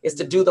approach, is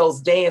to do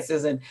those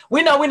dances. And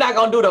we know we're not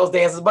going to do those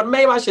dances, but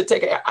maybe I should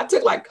I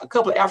took like a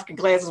couple of African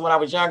classes when I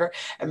was younger,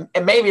 and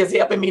maybe it's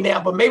helping me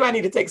now, but maybe I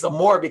need to take some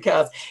more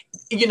because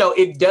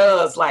it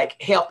does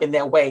like help in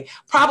that way.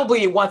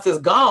 Probably once it's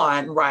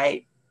gone,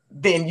 right,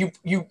 then you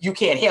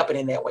can't help it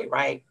in that way,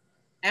 right?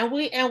 And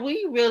we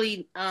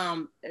really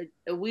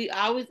we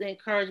always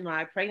encourage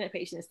my pregnant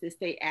patients to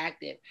stay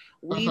active.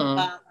 We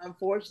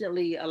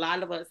unfortunately, a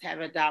lot of us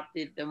have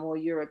adopted the more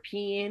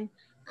European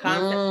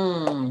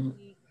concept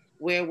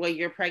where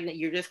you're pregnant,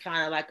 you're just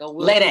kind of like a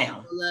lay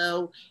down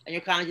pillow, and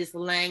you're kind of just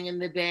laying in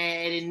the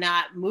bed and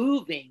not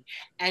moving.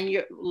 And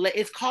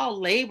it's called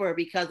labor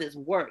because it's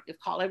work. It's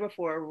called labor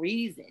for a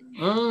reason.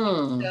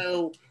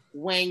 So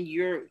when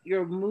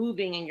you're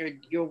moving and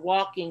you're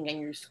walking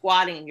and you're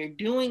squatting and you're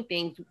doing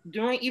things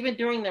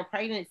during the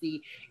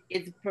pregnancy,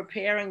 it's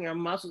preparing your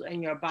muscles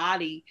and your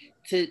body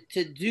to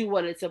do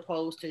what it's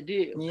supposed to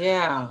do.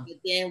 Yeah. But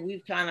then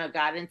we've kind of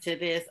got into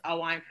this,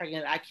 oh, I'm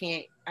pregnant, I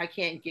can't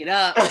get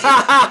up.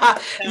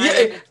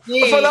 Yeah.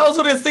 For those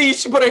who didn't see,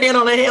 she put her hand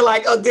on her head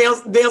like a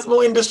dance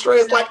more in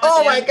distress, like,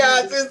 oh my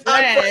God,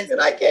 I'm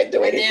pregnant, I can't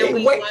do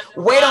anything.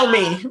 Wait on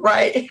me,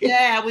 right?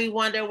 Yeah, we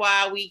wonder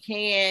why we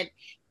can't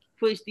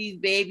push these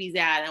babies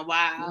out and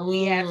why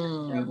we have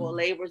terrible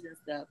labors and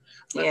stuff.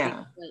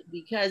 But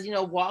because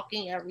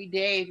walking every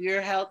day, if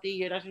you're healthy,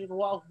 you're not going to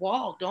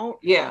walk. Don't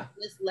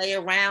just lay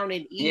around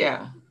and eat.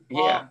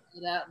 Walk,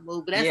 get up,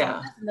 move. But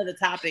that's another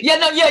topic.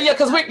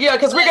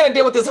 Because we're gonna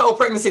deal with this whole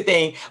pregnancy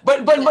thing.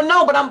 But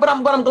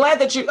I'm glad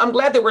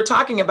that we're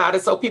talking about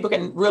it so people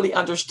can really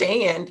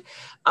understand.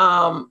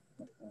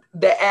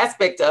 The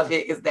aspect of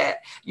it is that,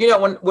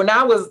 when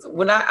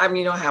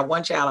I had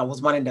one child, I was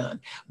one and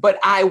done, but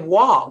I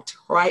walked,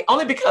 right?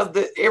 Only because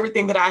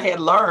everything that I had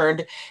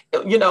learned,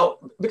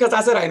 because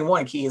I said I didn't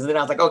want kids. And then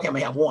I was like, okay, I'm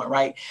gonna have one,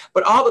 right?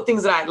 But all the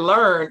things that I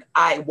learned,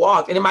 I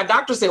walked. And then my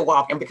doctor said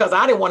walk. And because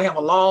I didn't want to have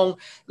a long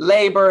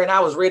labor and I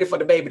was ready for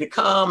the baby to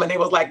come, and it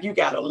was like, you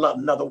got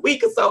another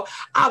week or so,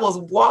 I was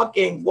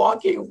walking.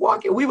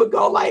 We would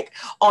go like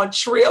on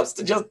trips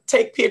to just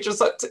take pictures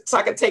so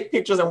I could take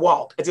pictures and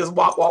walk. And just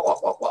walk.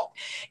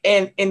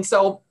 And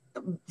so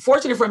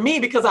fortunately for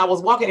me, because I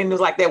was walking, and it was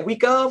like that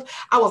week of,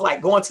 I was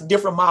like going to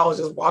different malls,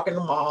 just walking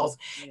the malls.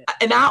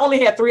 And I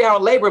only had 3-hour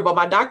labor, but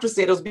my doctor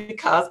said it was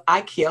because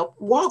I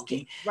kept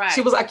walking. Right.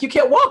 She was like, you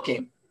kept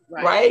walking.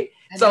 Right.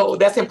 So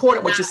that's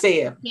important what you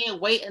said. You can't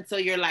wait until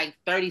you're like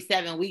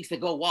 37 weeks to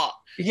go walk.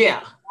 Yeah.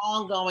 It's an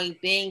ongoing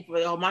thing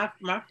for my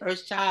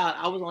first child.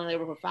 I was on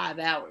labor for 5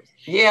 hours.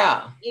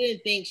 Yeah. I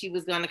didn't think she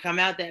was going to come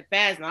out that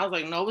fast. And I was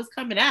like, no, it's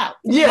coming out.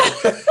 Yeah.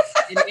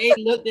 And they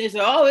looked and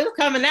said, oh, it's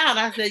coming out.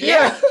 I said,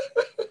 yeah.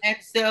 And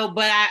so,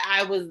 but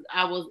I was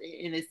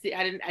in the city.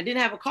 I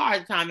didn't have a car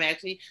at the time,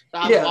 actually. So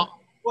I was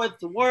walking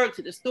to work,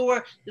 to the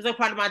store. This was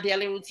part of my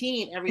daily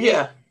routine every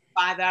day.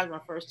 5 hours, my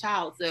first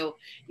child. So,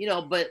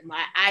 but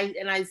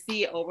I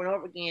see it over and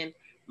over again.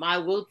 My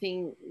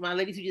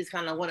ladies who just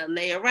kind of want to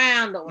lay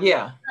around, don't want to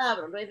up,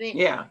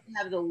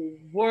 have the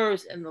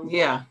worst and the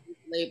worst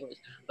labors.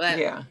 But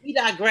we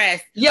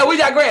digress. Yeah, we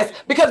digress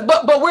because,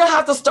 but we'll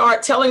have to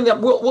start telling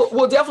them.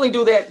 We'll definitely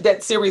do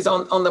that series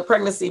on the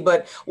pregnancy,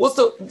 but we'll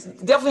still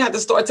definitely have to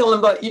start telling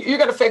them. But you're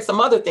going to affect some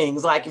other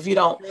things, like if you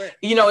don't,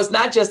 it's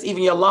not just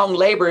even your long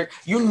labor.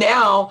 You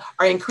now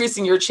are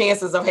increasing your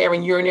chances of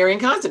having urinary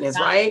incontinence,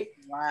 right?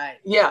 Right.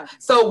 Yeah.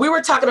 So we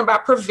were talking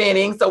about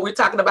preventing. So we're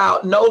talking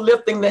about no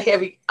lifting the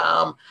heavy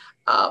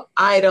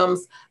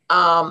items,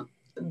 the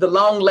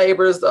long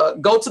labors,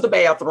 go to the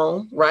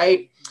bathroom,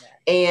 right? Yeah.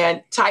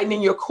 And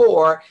tightening your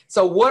core.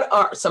 So what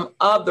are some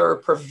other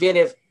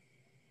preventive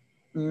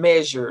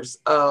measures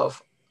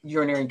of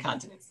urinary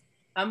incontinence?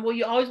 Well,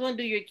 you always want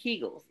to do your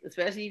Kegels,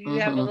 especially if you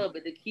have a little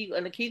bit. The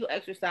Kegel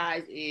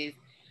exercise is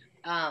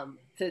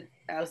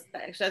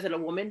exercise that a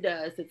woman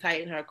does to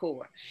tighten her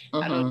core.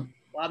 Well,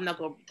 I'm not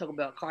going to talk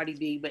about Cardi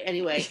B, but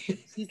anyway,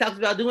 she talks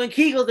about doing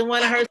Kegels in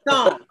one of her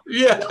songs.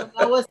 Yeah. You don't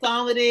know what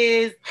song it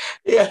is.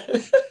 Yeah.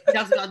 She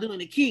talks about doing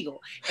the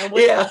Kegel. And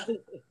what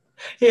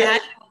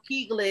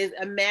Kegel is,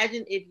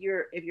 imagine if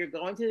you're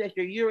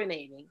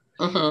urinating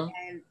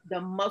and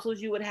the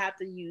muscles you would have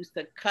to use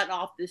to cut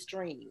off the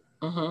stream.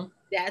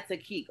 That's a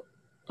Kegel.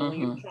 So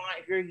when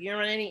if you're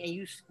urinating and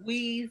you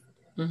squeeze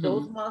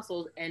those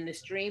muscles and the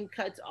stream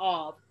cuts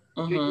off,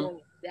 you're doing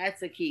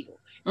that's a Kegel.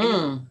 And you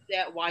can do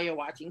that while you're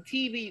watching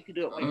TV. You can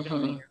do it while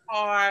you're in your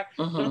car.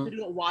 You don't have to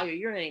do it while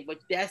you're urinating, but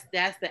that's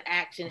the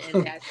action.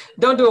 And that's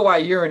don't do it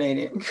while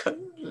urinating. You can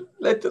do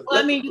it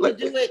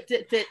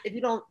to if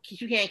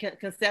you can't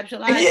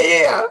conceptualize.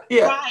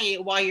 Yeah. Try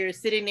it while you're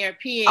sitting there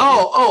peeing.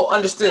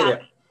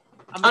 Understood.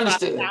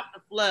 Understood. Stop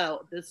the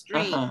flow, the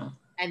stream,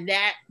 and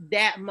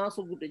that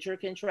muscle group that you're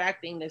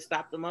contracting to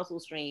stop the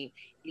muscle stream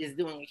is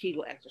doing a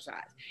Kegel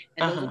exercise,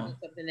 and those are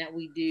something that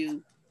we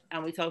do.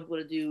 And we tell people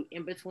to do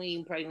in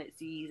between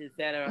pregnancies,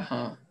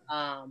 etc.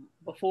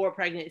 Before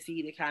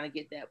pregnancy to kind of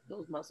get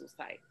those muscles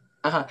tight.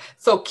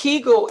 So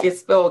Kegel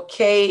is spelled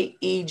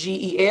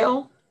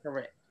Kegel?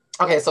 Correct.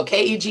 Okay, so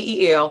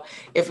Kegel.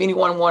 If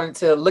anyone wanted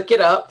to look it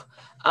up,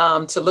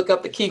 to look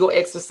up the Kegel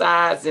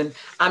exercise, and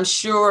I'm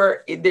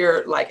sure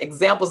there are like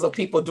examples of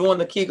people doing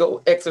the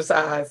Kegel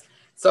exercise,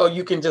 so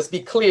you can just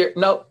be clear.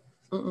 No.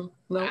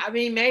 I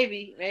mean,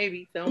 maybe. There.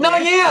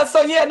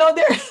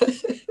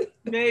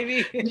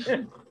 Maybe.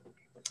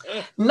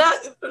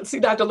 See,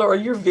 Dr. Laura,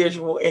 you're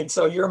visual, and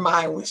so your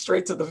mind went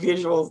straight to the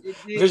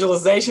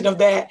visualization of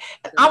that.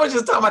 I was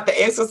just talking about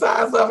the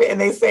exercise of it, and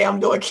they say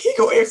I'm doing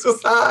Kegel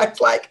exercise,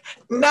 like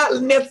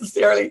not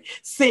necessarily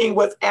seeing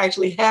what's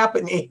actually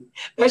happening.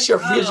 That's your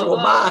visual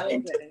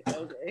mind.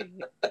 Okay,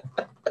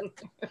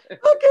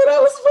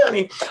 that was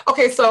funny.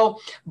 Okay, so,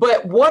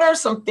 but what are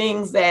some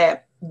things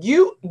that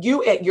you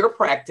at your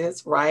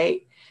practice,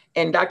 right?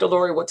 and Dr.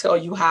 Lori will tell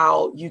you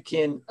how you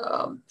can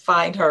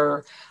find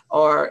her,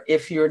 or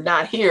if you're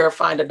not here,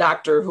 find a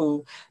doctor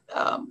who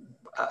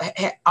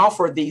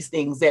offer these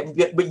things.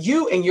 But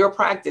you in your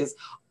practice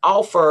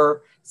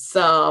offer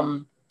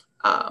some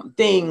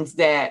things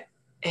that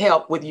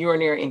help with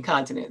urinary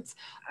incontinence,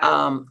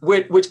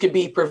 which could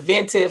be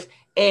preventive,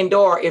 and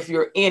or if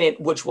you're in it,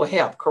 which will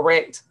help.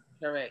 Correct.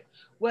 Correct.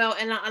 Well,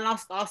 and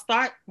I'll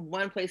start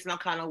one place and I'll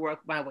kind of work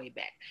my way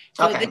back.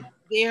 So Okay.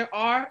 there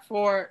are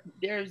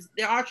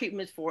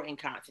treatments for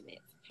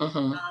incontinence.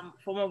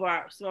 Some of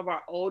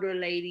our older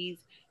ladies,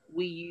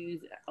 we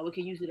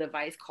can use a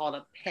device called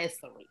a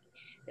pessary.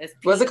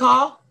 What's it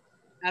called?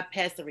 A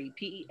pessary,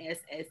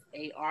 Pessary,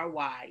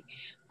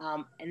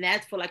 and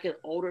that's for like an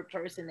older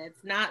person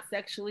that's not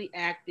sexually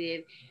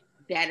active,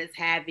 that is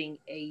having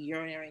a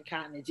urinary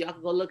incontinence. Y'all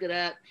can go look it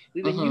up.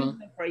 We've been using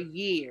it for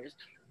years.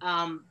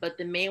 But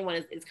the main one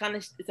is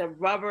it's a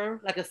rubber,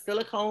 like a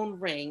silicone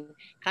ring,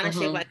 kind of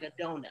shaped like a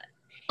donut.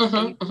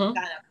 And you kind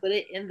of put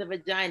it in the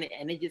vagina,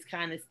 and it just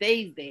kind of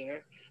stays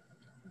there.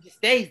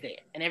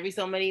 And every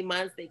so many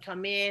months they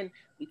come in,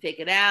 we take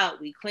it out,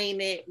 we clean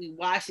it, we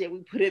wash it, we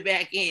put it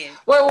back in.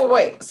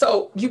 Wait.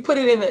 So you put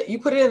it in the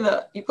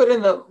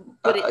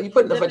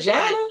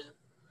vagina?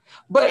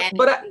 But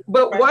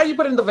why do you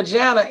put it in the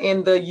vagina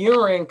and the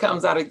urine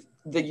comes out of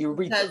the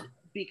urethra?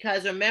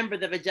 Because remember,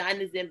 the vagina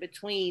is in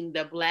between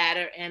the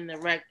bladder and the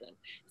rectum.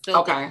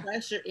 So the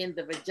pressure in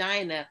the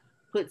vagina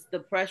puts the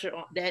pressure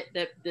on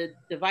the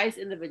device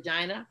in the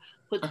vagina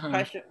puts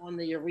pressure on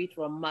the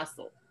urethra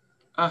muscle.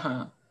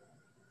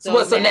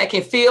 So that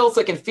can feel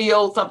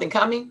something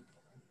coming?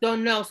 So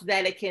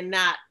that it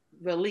cannot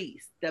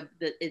release.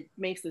 It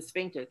makes the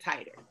sphincter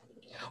tighter.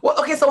 Well,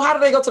 okay, so how do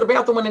they go to the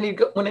bathroom when they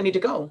need to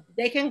go?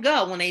 They can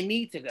go when they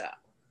need to go.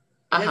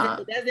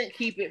 It doesn't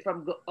keep it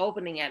from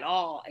opening at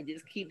all. It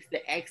just keeps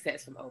the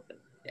excess from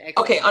opening.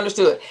 Okay,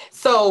 understood.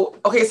 So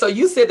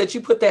you said that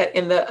you put that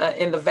in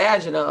the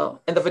vagina,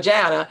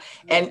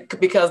 and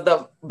because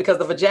the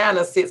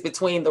vagina sits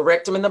between the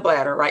rectum and the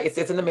bladder, right? It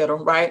sits in the middle,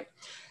 right?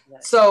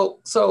 So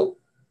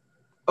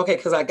okay,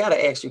 because I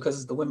gotta ask you, because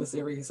it's the women's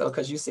series. So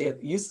because you said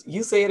it, you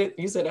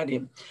said I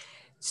didn't.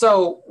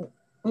 So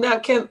now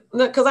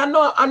because I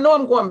know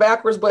I'm going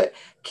backwards, but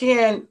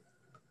can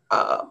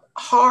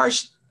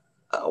harsh,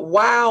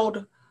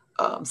 wild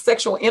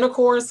sexual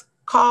intercourse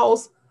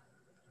cause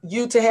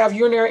you to have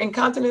urinary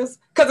incontinence?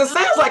 Because it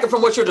sounds like it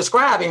from what you're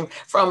describing,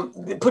 from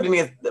putting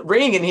the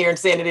ring in here and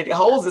saying that it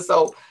holds it.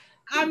 So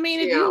I mean,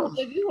 if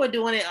you were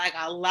doing it like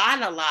a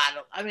lot of,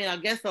 I mean, I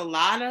guess a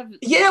lot of.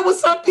 Yeah, what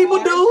some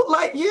people do,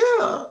 like,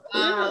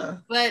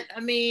 But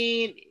I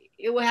mean,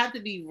 it would have to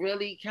be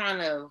really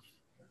kind of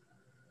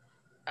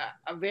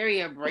a very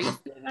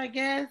abrasive, I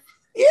guess.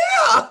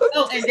 Yeah.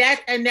 Oh,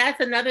 and that's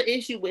another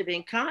issue with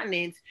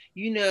incontinence.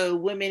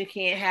 Women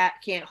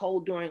can't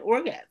hold during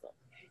orgasm.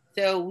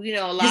 So a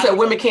lot. You said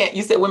women can't.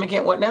 You said women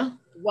can't what now?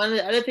 One of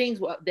the other things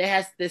that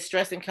has the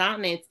stress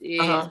incontinence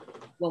is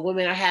when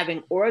women are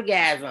having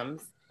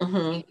orgasms,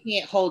 they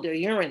can't hold their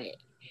urine in.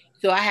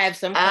 So I have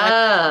some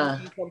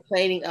clients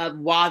complaining of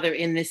while they're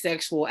in the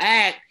sexual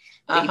act,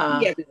 they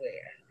pee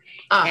everywhere.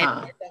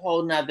 And that's a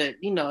whole nother,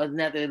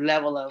 another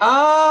level of.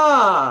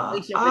 Yeah,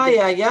 so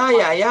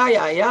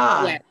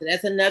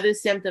that's another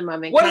symptom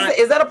of incontinence. What is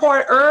it? Is that a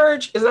part of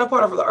urge? Is that a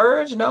part of the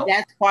urge? No.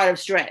 That's part of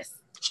stress.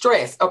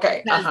 Stress.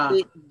 Okay.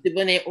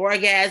 When they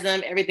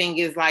orgasm, everything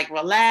is like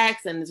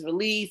relaxed and it's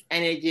released,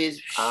 and it just.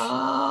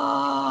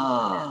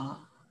 Oh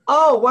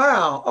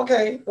wow.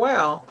 Okay.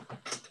 Wow.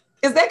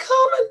 Is that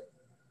common?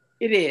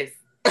 It is.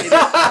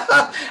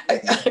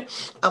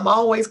 I'm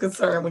always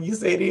concerned when you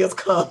say it is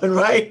common,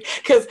 right?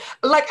 Because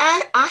like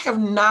I have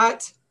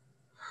not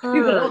heard.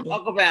 People don't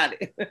talk about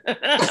it.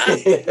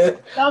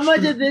 So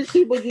much of this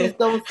people just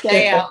don't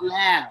say out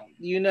loud,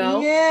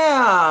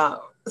 Yeah.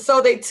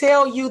 So they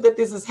tell you that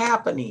this is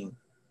happening.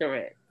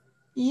 Correct.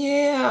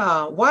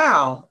 Yeah.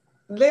 Wow.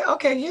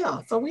 Okay.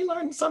 Yeah. So we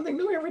learn something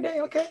new every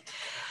day. Okay.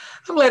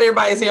 I'm glad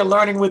everybody's here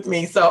learning with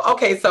me. So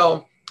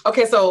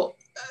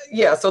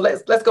yeah. So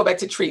let's go back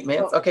to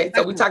treatments. Okay.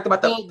 So we talked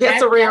about the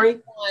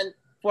pessary.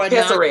 For a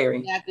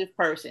non-active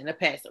person, a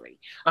pessary.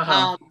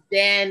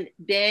 Then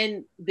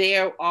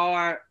there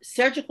are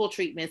surgical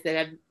treatments that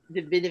have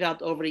been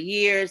developed over the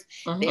years.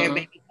 They're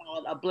maybe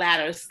called a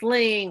bladder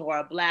sling or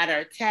a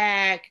bladder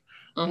tack.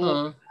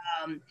 Or,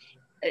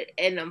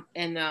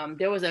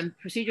 there was a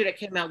procedure that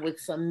came out with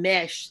some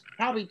mesh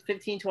probably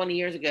 15, 20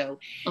 years ago.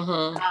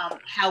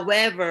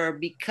 However,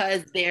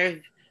 because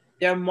there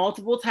are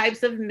multiple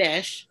types of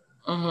mesh,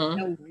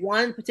 and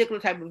one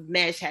particular type of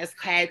mesh has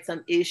had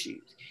some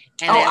issues.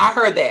 And I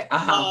heard that.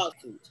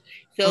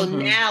 So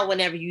now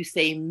whenever you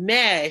say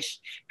mesh,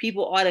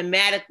 people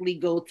automatically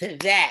go to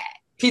that.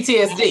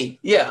 PTSD.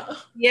 Yeah.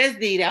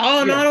 PTSD. No,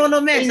 I don't want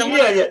no mesh.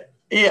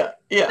 Yeah.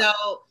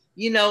 So,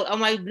 I'm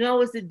like,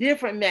 no, it's a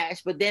different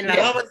mesh. But then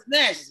it's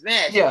mesh. It's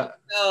mesh. Yeah.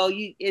 So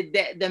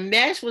the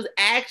mesh was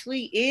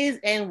actually it's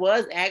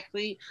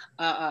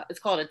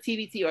called a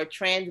TVT or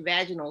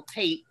transvaginal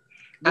tape.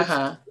 which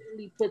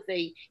really puts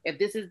if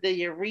this is the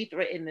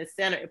urethra in the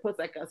center, it puts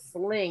like a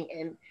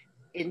sling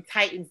and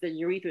tightens the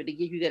urethra to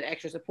give you that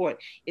extra support.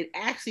 It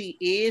actually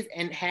is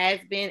and has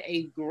been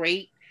a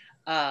great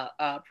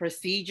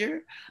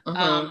procedure.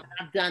 I've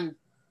done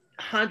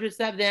hundreds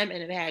of them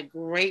and have had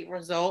great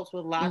results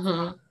with lots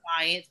of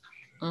clients.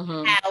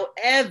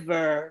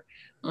 However,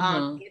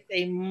 it's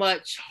a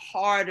much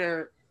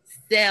harder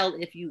sell,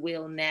 if you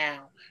will,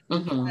 now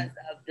because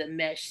of the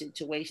mesh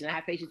situation. I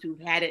have patients who've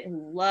had it and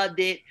who loved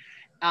it,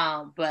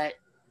 but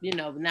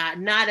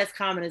not as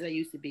common as they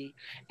used to be.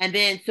 And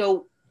then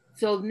so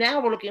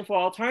now we're looking for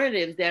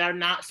alternatives that are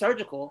not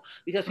surgical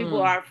because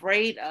people are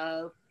afraid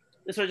of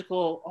the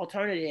surgical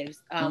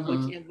alternatives,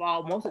 which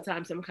involve most of the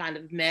time some kind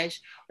of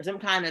mesh or some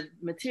kind of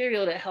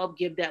material to help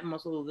give that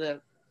muscle the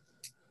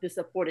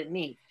support it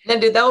needs.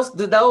 And did those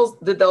that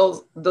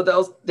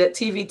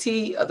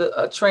TVT,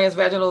 the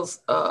transvaginals,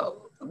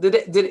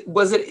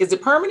 is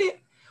it permanent,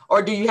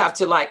 or do you have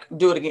to like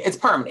do it again? It's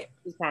permanent.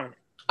 It's permanent.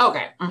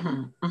 Okay.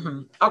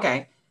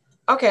 Okay.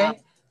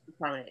 It's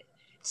permanent.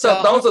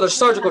 So those are the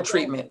surgical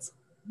treatments.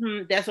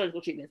 That's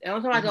surgical treatments. And the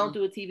only time I don't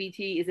do a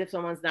TVT is if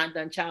someone's not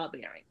done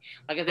childbearing.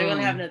 Like if they're going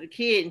to have another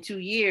kid in 2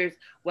 years,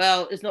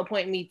 well, there's no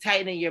point in me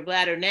tightening your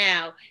bladder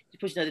now to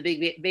push another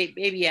big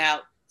baby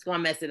out. It's going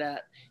to mess it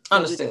up. So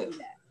understood.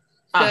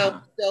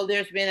 So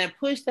there's been a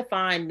push to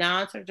find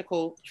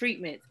non-surgical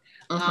treatments.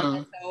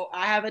 And so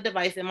I have a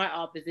device in my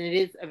office, and it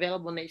is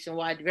available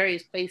nationwide,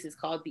 various places,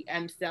 called the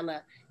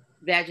Emsella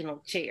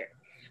vaginal chair.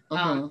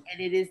 And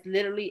it is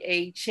literally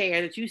a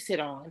chair that you sit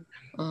on.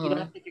 You don't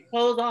have to take your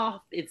clothes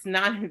off. It's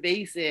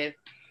non-invasive.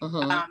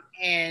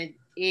 And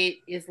it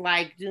is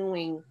like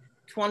doing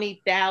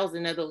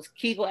 20,000 of those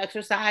Kegel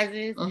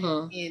exercises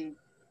in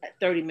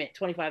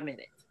 25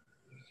 minutes.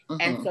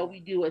 And so we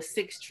do a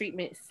 6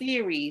 treatment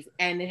series,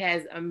 and it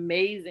has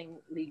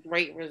amazingly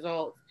great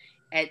results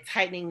at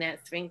tightening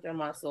that sphincter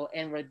muscle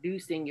and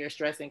reducing your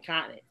stress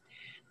incontinence.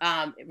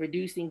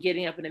 Reducing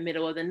getting up in the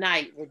middle of the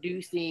night,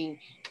 reducing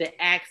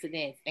the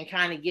accidents, and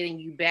kind of getting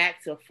you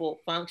back to full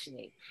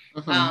functioning.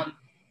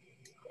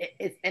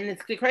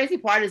 It's the crazy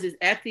part is it's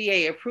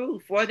FDA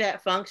approved for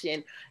that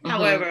function.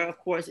 However, of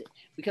course,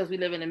 because we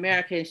live in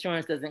America,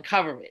 insurance doesn't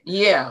cover it.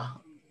 Yeah.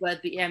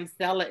 But the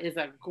Emsella is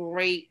a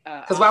great.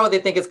 Because why would they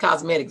think it's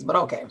cosmetics? But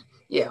okay.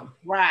 Yeah.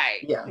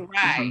 Right. Yeah.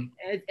 Right.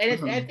 And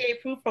it's FDA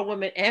approved for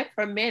women and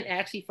for men,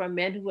 actually, for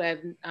men who have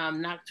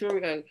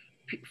nocturnal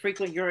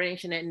frequent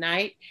urination at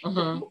night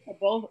for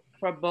both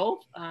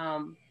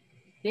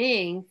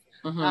things,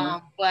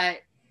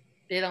 but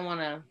they don't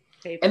want to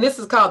pay for and this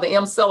is called the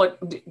Emsella.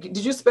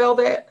 Did you spell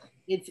that?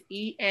 It's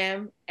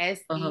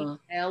EMSELLA,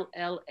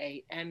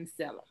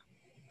 Emsella.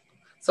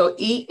 So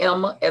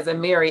EM as in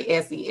Mary,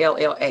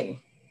 SELLA.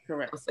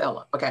 Correct.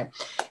 Emsella. Okay.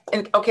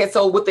 And okay,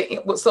 so with the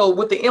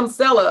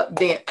Emsella,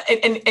 then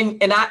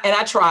and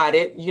I tried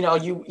it.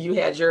 You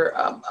had your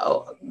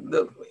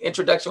the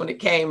introduction when it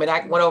came, and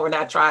I went over and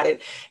I tried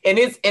it, and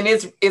it's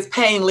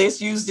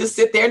painless. You just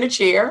sit there in the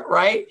chair,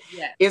 right?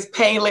 Yeah. It's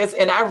painless,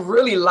 and I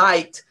really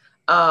liked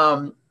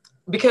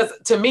because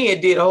to me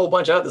it did a whole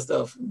bunch of other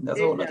stuff. That's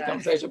a whole other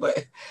conversation,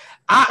 but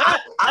I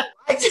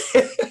liked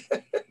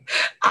it.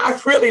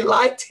 I really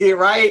liked it,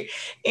 right?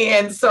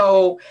 And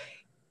so,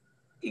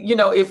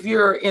 if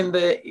you're in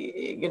the,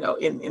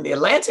 in the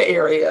Atlanta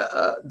area,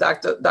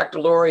 Dr.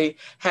 Lori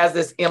has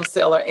this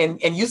Emsella,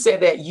 and you said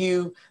that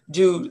you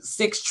do a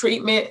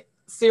series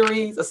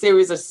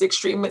of 6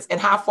 treatments, and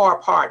how far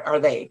apart are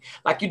they?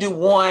 Like you do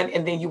one,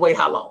 and then you wait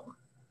how long?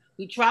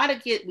 We try to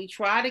get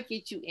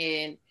you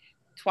in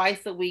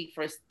twice a week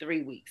for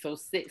 3 weeks. So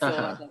 6, so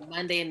like a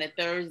Monday and a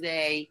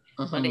Thursday,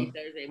 Monday,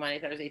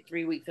 Thursday,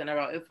 3 weeks in a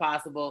row, if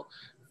possible.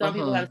 Some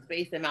people have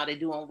spaced them out. They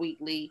do them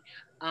weekly.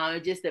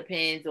 It just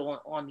depends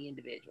on the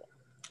individual.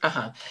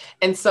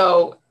 And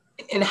so,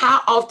 and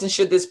how often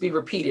should this be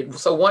repeated?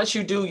 So once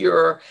you do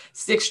your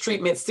 6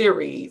 treatment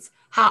series,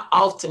 how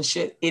often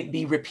should it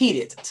be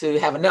repeated to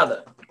have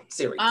another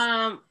series?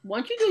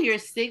 Once you do your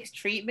 6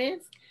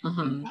 treatments,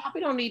 you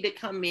probably don't need to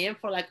come in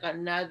for like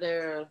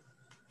another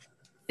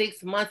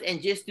 6 months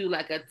and just do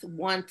like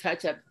one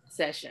touch-up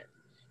session.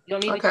 You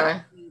don't need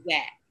to do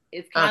that.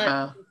 It's kind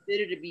of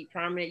considered to be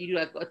permanent. You do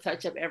like a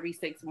touch-up every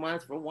 6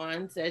 months for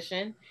one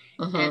session,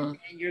 and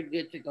you're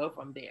good to go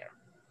from there.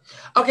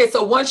 Okay,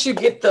 so once you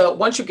get the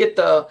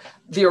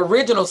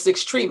original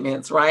 6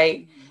 treatments,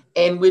 right,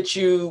 in which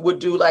you would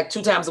do like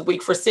 2 times a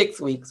week for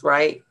 6 weeks,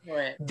 right?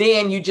 Right.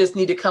 Then you just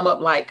need to come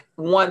up like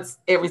once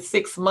every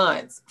 6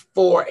 months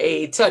for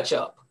a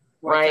touch-up,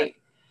 right?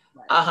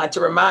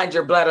 To remind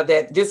your bladder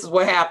that this is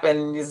what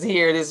happened, is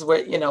here, this is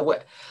what,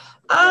 what.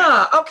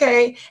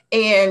 Okay.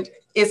 And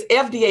it's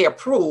FDA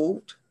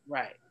approved.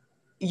 Right.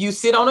 You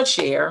sit on a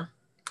chair,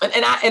 and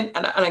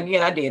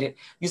again, I did it.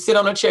 You sit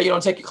on a chair, you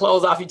don't take your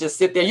clothes off, you just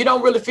sit there. You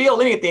don't really feel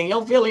anything. You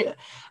don't feel it.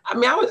 I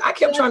mean, I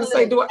kept trying to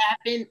say, do it.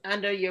 Tapping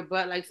under your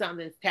butt, like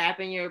something's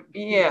tapping your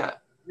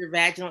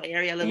vaginal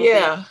area a little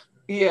bit.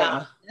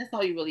 Yeah. That's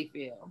how you really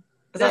feel.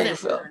 That's how you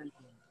feel.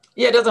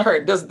 Yeah, it doesn't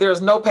hurt.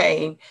 There's no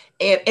pain.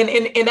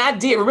 And I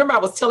did remember I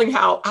was telling you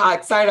how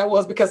excited I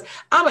was because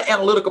I'm an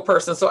analytical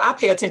person. So I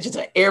pay attention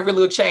to every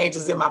little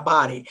changes in my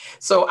body.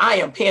 So I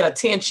am paying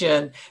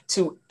attention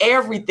to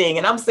everything.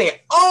 And I'm saying,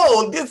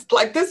 oh,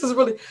 this is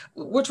really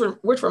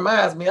which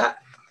reminds me, I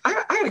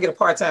gotta get a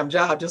part-time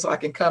job just so I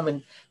can come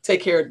and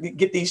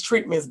get these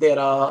treatments that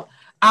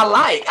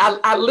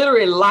I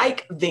literally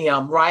like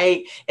them,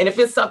 right? And if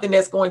it's something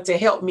that's going to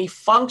help me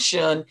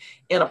function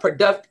in a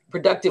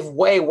productive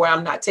way where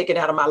I'm not taking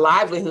out of my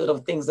livelihood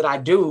of things that I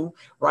do,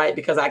 right?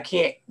 Because I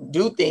can't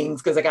do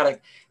things because I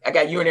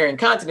got urinary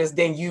incontinence,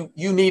 then you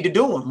need to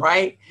do them,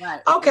 right?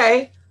 Right.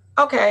 Okay.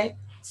 Okay.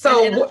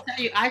 So and I'll tell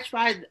you, I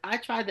tried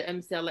the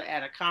Emsella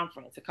at a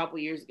conference a couple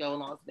years ago in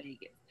Las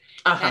Vegas.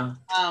 uh-huh.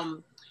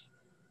 And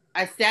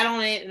I sat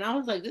on it and I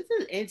was like, this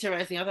is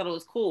interesting. I thought it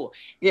was cool.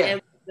 Yeah.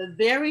 And the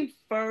very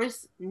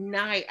first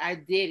night I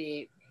did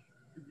it,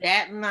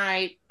 that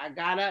night I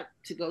got up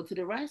to go to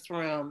the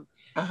restroom.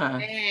 Uh-huh.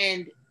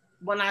 And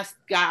when I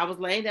was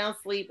laying down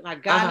asleep and I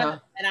got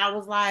up and I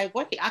was like,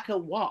 wait, I could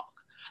walk.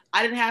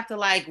 I didn't have to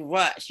like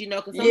rush,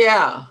 because sometimes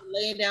you're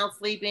laying down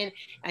sleeping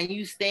and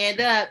you stand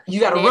up. You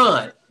got to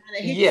run.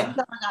 Yeah.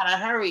 I got to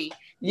hurry.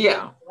 Yeah.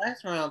 To the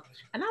restroom.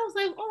 And I was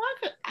like, oh,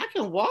 I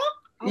can walk.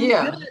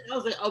 Yeah. Good. I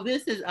was like, oh,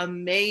 this is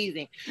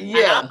amazing.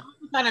 Yeah. And I'm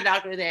the kind of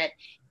doctor that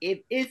if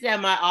it's at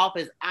my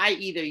office, I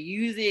either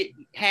use it,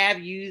 have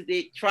used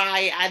it, try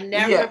it. I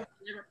never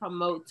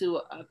promote to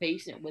a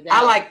patient without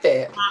I like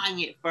that. trying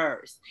it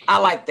first. I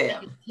like that. I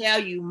can tell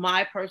you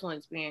my personal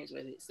experience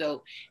with it.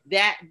 So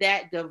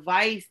that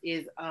device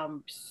is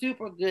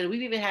super good.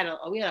 We had an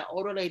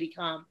older lady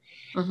come,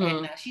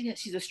 and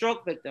she's a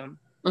stroke victim,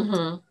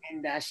 and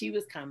she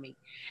was coming,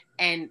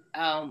 and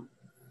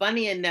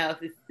funny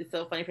enough, it's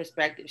so funny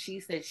perspective. She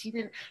said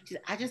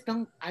I just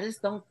don't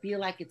feel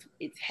like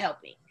it's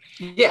helping.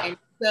 Yeah. And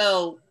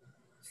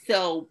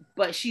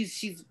but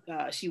she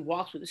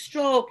walks with a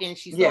stroke and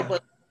she's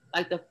but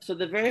like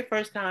the very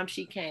first time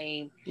she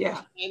came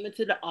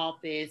into the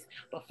office,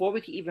 before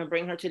we could even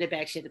bring her to the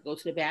back, she had to go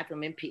to the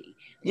bathroom and pee.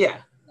 Yeah.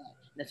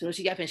 And as soon as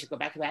she got finished, she'd go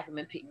back to the bathroom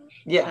and pee.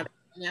 Yeah. And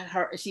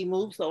she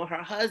moves, so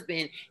her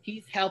husband,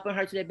 he's helping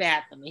her to the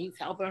bathroom and he's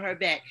helping her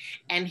back,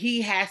 and he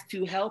has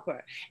to help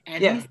her.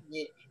 And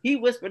he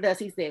whispered us,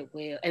 he said,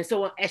 well, and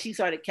so as she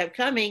kept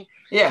coming,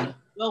 she didn't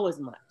go as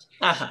much.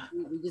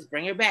 We just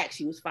bring her back.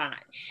 She was fine.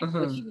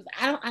 But she was,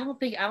 I don't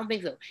think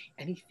so.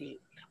 And he said,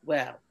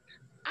 well,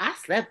 I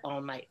slept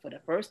all night for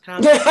the first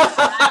time.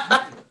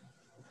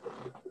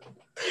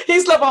 He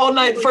slept all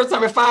night the first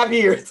time in 5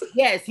 years.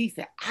 Yes, he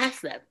said, I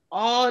slept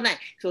all night.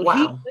 So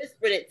he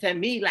whispered it to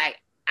me like,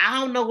 I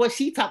don't know what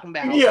she's talking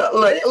about. Yeah,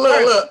 look.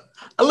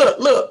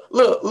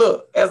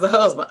 As a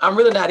husband, I'm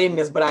really not in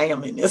this, but I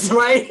am in this,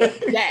 right?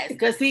 Yes,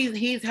 because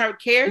he's her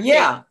caretaker.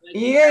 Yeah,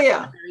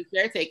 her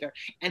caretaker,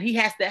 and he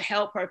has to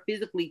help her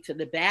physically to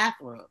the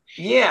bathroom.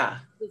 Yeah,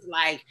 it's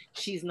like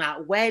she's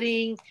not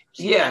wetting.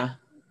 She's not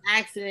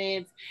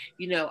accidents.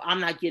 I'm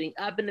not getting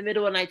up in the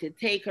middle of the night to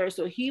take her.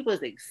 So he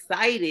was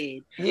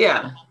excited. Yeah,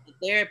 about the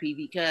therapy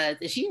because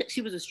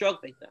she was a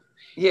stroke victim.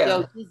 Yeah.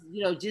 So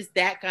just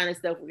that kind of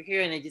stuff we're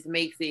hearing, it just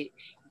makes it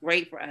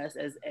great for us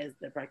as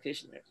the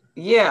practitioners.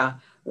 Yeah.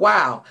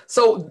 Wow.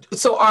 So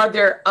are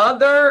there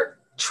other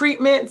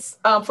treatments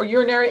for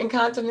urinary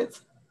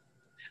incontinence?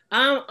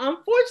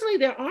 Unfortunately,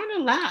 there aren't a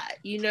lot.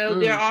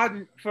 There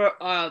are for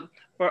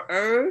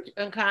urge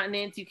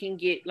incontinence, you can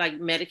get like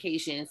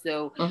medication.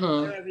 So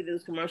wherever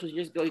those commercials,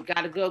 you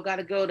gotta go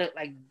to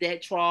like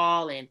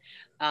Detrol, and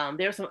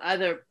there are some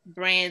other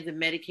brands of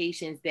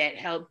medications that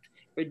help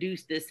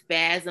reduce the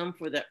spasm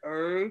for the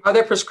urge. Are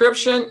they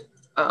prescription?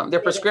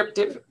 They're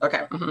prescriptive.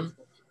 Okay.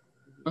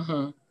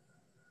 But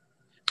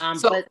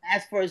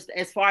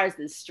as far as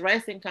the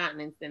stress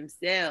incontinence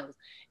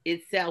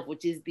itself,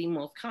 which is the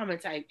most common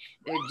type,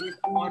 there just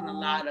aren't a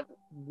lot of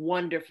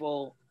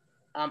wonderful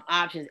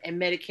options, and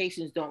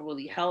medications don't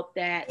really help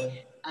that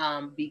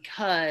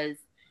because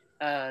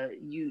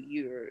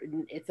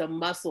it's a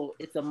muscle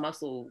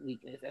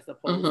weakness as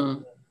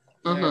opposed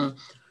to.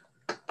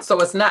 So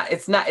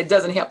it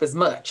doesn't help as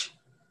much.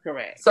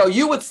 Correct. So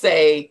you would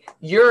say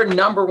your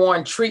number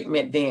one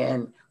treatment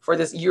then for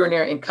this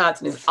urinary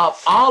incontinence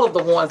of all of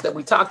the ones that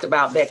we talked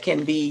about that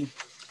can be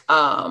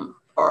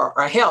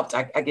or helped,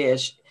 I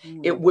guess,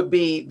 it would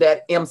be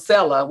that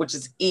Emsella, which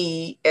is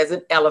E as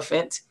in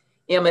elephant,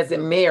 M as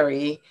in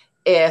Mary,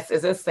 S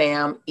as in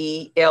Sam,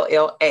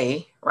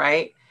 ELLA,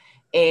 right?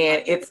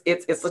 And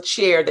it's a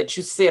chair that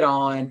you sit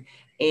on.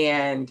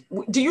 And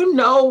do you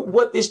know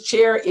what this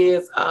chair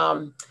is?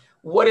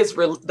 What is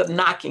the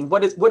knocking?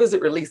 What is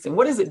it releasing?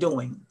 What is it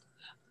doing?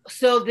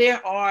 So there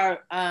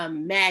are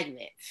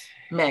magnets.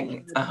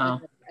 Magnets,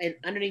 and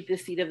underneath the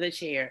seat of the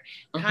chair,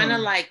 kind of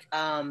like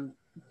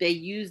they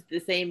use the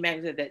same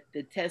magnets that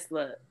the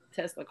Tesla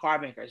car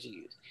makers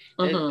use.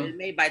 They're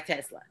made by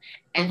Tesla,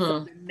 and so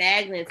the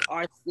magnets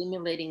are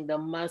stimulating the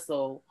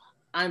muscle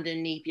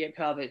underneath your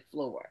pelvic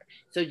floor.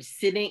 So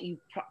you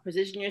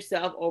position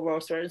yourself over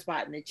a certain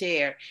spot in the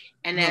chair,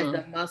 and as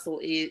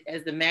the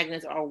as the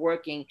magnets are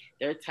working,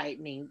 they're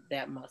tightening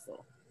that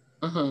muscle.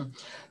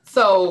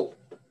 So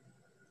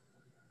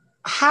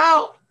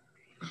how,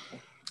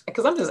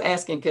 because I'm just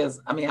asking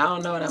because I mean I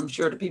don't know and I'm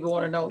sure the people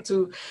want to know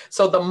too.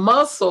 So the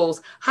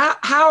muscles,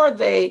 how are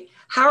they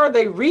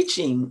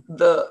reaching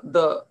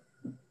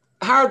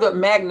how are the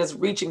magnets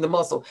reaching the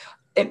muscle?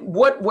 And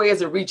what way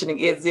is it reaching?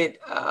 Is it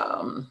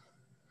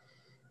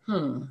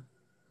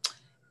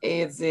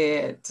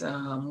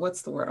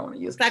what's the word I want to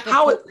use?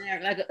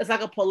 It's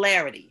like a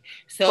polarity.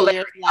 So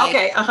there's like,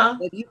 okay,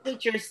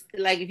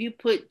 if you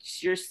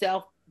put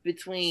yourself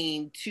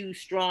between two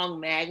strong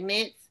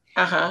magnets,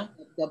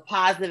 the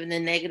positive and the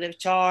negative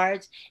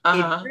charge.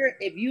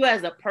 If you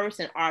as a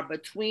person are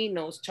between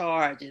those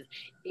charges,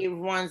 it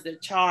runs the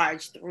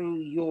charge through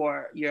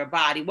your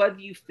body, whether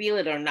you feel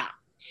it or not.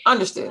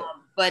 Understood.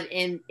 But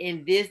in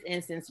this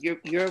instance, you're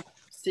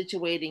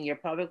situating your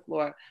pelvic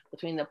floor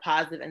between the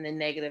positive and the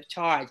negative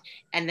charge,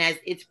 and as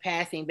it's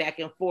passing back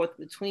and forth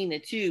between the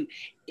two,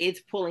 it's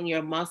pulling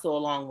your muscle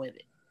along with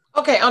it.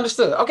 Okay,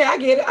 understood. Okay, I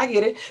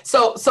get it.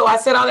 So I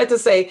said all that to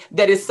say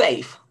that it's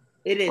safe.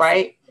 It is,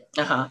 right?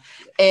 And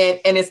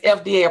it's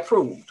FDA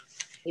approved.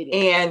 It is.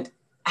 And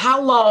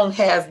how long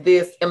has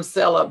this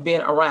Emsella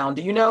been around?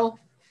 Do you know?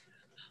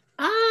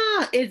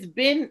 It's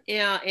been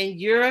in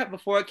Europe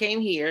before it came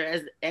here,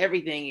 as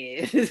everything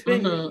is. It's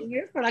been in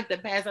Europe for like the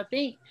past, I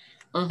think,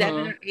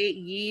 7 or 8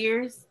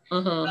 years.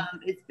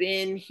 It's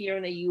been here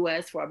in the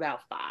U.S. for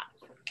about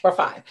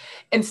 5.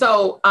 And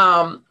so,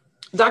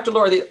 Dr.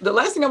 Laura, the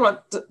last thing I want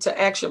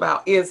to ask you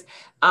about is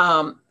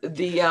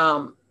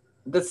the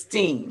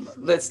steam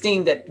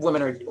that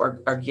women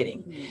are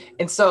getting.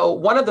 And so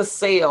one of the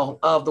sale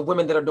of the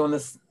women that are doing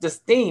this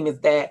steam is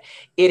that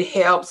it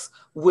helps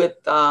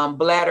with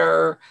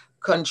bladder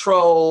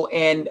control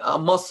and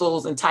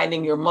muscles and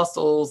tightening your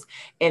muscles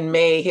and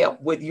may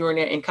help with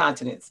urinary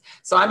incontinence.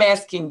 So I'm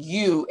asking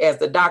you as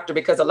the doctor,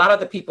 because a lot of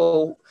the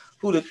people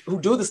who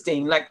do the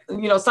steam, like,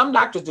 some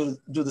doctors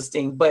do the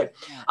steam, but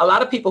a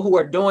lot of people who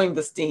are doing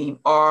the steam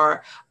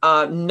are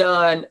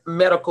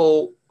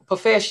non-medical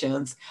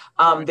professions.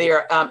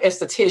 They're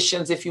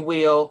estheticians, if you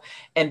will,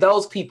 and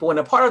those people, and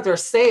a part of their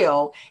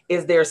sale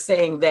is they're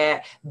saying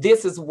that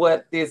this is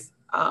what this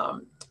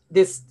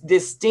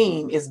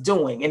steam is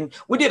doing. And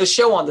we did a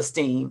show on the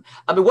steam.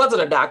 I mean,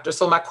 wasn't a doctor,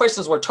 so my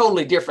questions were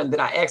totally different than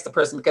I asked the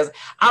person, because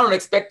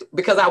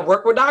because I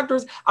work with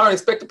doctors, I don't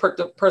expect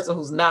the person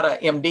who's not an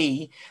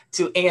MD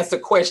to answer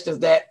questions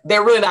that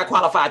they're really not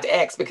qualified to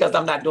ask, because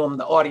I'm not doing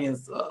the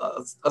audience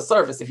a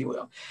service, if you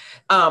will.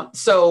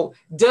 So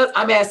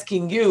I'm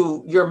asking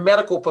you, your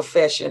medical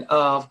profession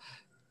of,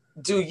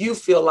 do you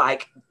feel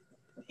like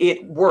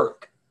it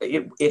work?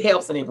 It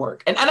helps and it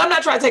works. And I'm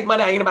not trying to take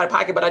money out of anybody's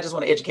pocket, but I just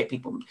want to educate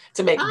people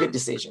to make good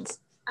decisions.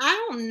 I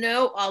don't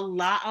know a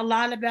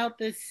lot about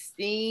the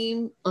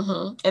steam.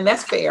 And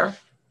that's fair.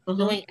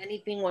 Doing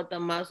anything with the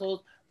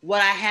muscles.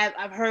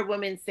 I've heard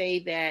women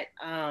say that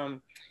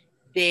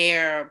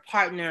their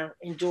partner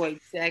enjoyed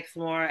sex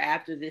more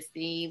after the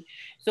steam.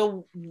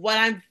 So what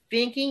I'm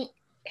thinking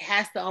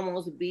has to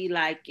almost be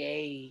like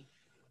a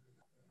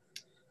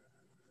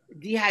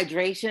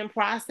dehydration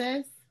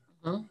process.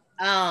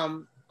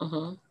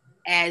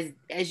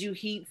 As you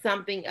heat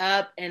something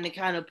up and it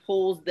kind of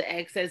pulls the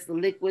excess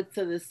liquid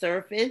to the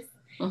surface,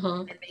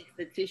 it makes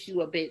the tissue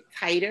a bit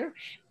tighter.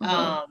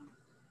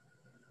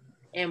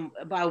 And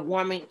by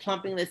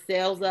plumping the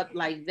cells up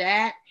like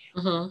that,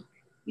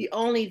 the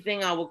only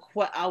thing I would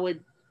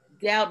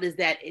doubt is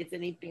that it's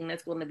anything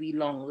that's going to be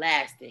long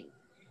lasting.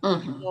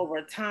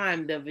 Over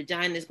time, the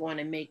vagina is going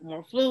to make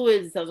more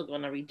fluids, the cells are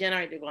going to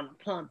regenerate, they're going to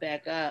plump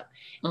back up.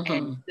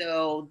 And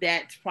so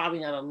that's probably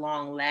not a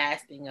long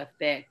lasting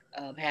effect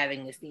of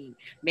having a steam.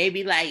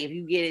 Maybe like if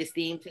you get a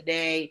steam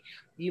today,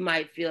 you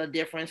might feel a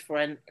difference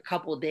for a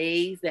couple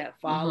days that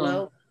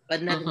follow,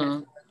 but nothing that's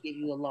going to give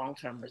you a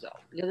long-term result,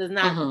 because it's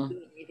not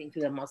doing anything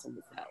to the muscle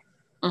itself.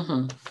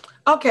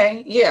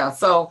 Okay, yeah.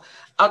 So,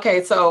 but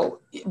it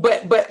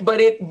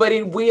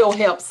will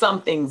help some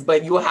things,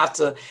 but you will have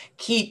to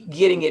keep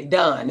getting it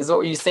done, is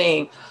what you're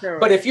saying. Sure.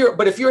 But if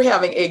you're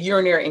having a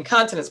urinary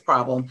incontinence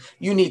problem,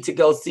 you need to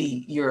go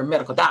see your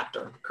medical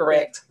doctor,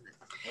 correct?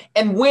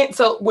 And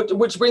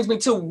which brings me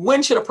to,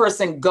 when should a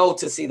person go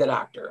to see the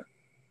doctor?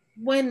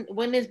 When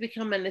it's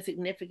becoming a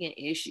significant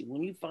issue,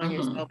 when you find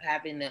yourself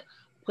having to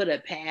put a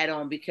pad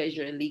on because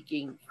you're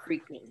leaking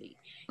frequently,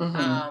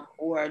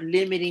 or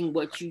limiting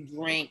what you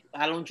drink.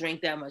 I don't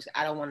drink that much,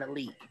 I don't want to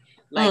leak.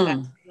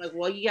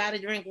 Well, you got to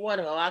drink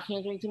water. Oh, I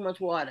can't drink too much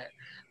water.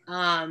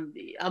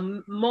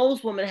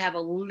 Most women have a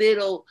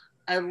little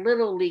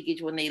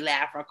leakage when they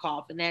laugh or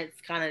cough, and that's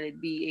kind of to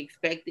be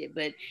expected.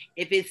 But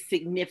if it's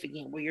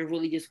significant, where you're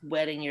really just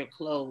wetting your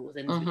clothes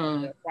and it's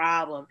becoming a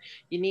problem,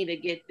 you need to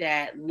get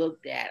that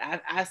looked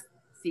at. I've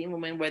seen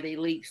women where they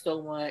leak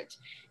so much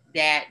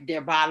that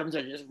their bottoms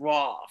are just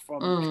raw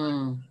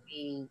from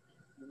being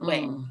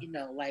wet,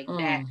 like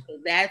that. So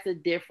that's a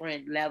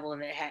different level,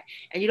 and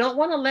you don't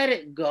want to let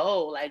it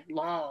go like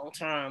long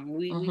term.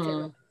 We tend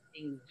to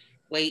things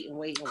wait and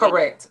wait and wait.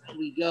 Correct.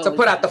 We go to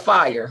put out the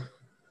fire.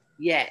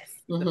 Yes,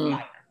 the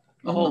fire,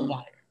 the whole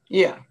fire.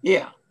 Yeah,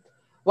 yeah.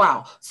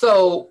 Wow.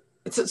 So,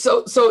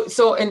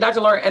 and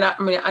Dr. Lori, and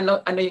I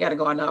know you got to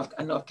go. I know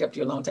I've kept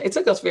you a long time. It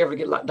took us forever to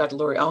get Dr.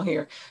 Lori on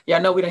here. Yeah, I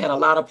know we done had a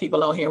lot of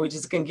people on here. We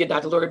just couldn't get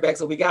Dr. Lori back,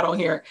 so we got on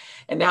here,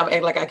 and now I'm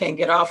acting like I can't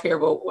get off here.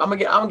 But I'm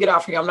gonna get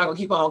off here. I'm not gonna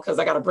keep on because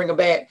I got to bring her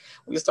back.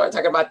 We start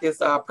talking about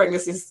this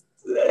pregnancies.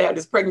 Have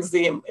this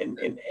pregnancy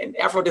and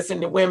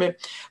Afro-descendant women,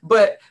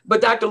 but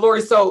Dr.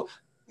 Lori, so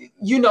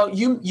you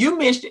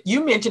mentioned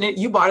it.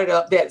 You brought it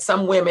up that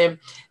some women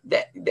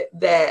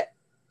that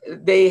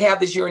they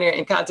have this urinary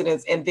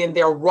incontinence and then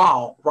they're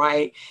raw,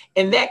 right?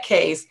 In that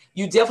case,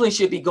 you definitely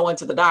should be going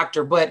to the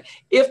doctor. But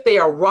if they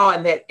are raw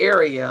in that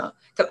area,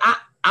 because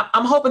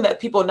I'm hoping that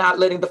people are not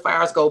letting the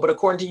fires go, but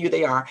according to you,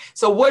 they are.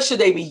 So what should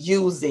they be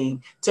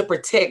using to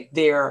protect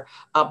their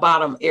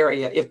bottom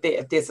area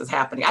if this is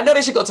happening? I know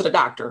they should go to the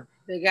doctor.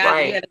 They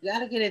gotta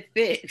get it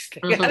fixed.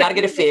 Gotta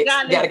get it fixed.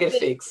 Gotta get it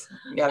fixed.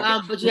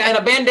 And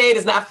a Band-Aid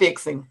is not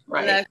fixing,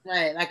 right? That's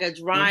right. Like a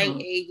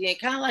drying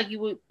agent, kind of like you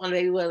would on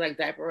maybe with like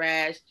diaper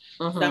rash,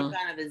 some kind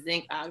of a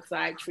zinc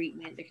oxide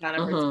treatment to kind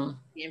of prevent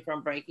skin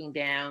from breaking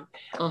down,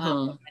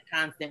 from the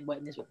constant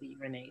wetness with the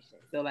urination.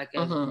 So like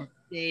a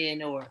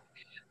thin or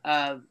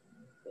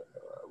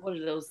what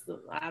are those?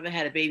 I haven't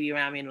had a baby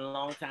around me in a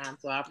long time,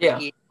 so I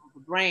forget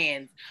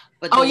brands.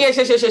 But yes.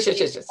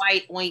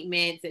 White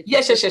ointments.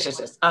 Yes.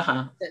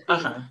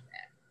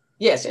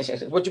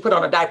 Yes. What you put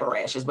on a diaper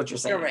rash is what you're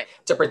saying. Correct.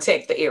 To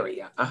protect the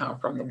area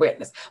from the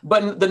wetness.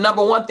 But the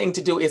number one thing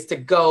to do is to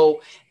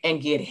go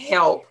and get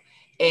help.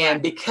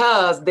 And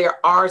because there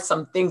are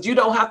some things you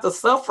don't have to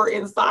suffer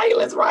in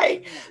silence,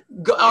 right?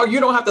 Or you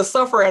don't have to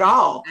suffer at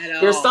all.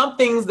 There's some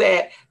things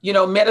that,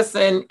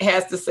 medicine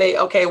has to say,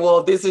 okay,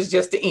 well, this is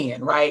just the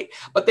end, right?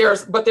 But there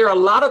are a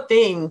lot of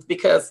things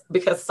because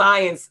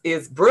science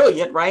is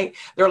brilliant, right?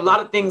 There are a lot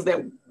of things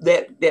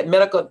that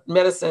medical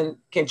medicine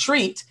can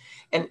treat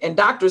and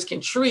doctors can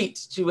treat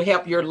to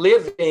help your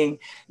living.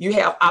 You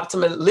have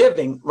optimal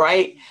living,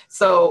 right?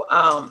 So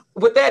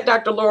with that,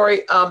 Dr.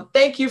 Lori,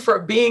 thank you for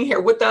being here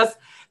with us.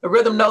 The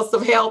Rhythm Notes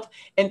of Health,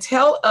 and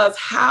tell us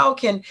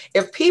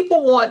if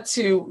people want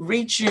to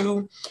reach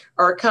you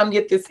or come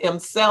get this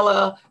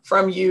Emsella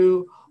from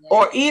you,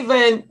 or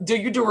even do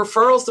you do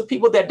referrals to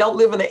people that don't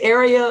live in the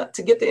area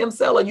to get the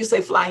Emsella? You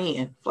say fly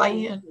in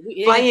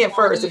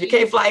first if you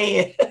can't fly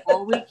in.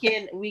 Or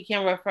we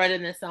can refer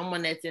them to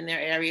someone that's in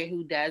their area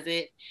who does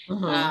it.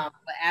 But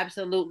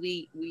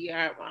absolutely,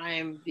 I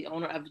am the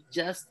owner of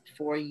Just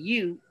For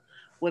You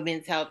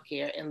Women's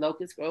Healthcare in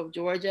Locust Grove,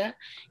 Georgia.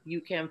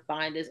 You can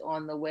find us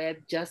on the web,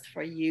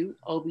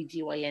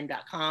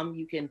 justforyouobgyn.com.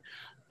 You can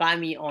find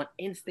me on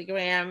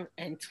Instagram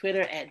and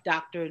Twitter at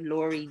Dr.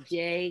 Lori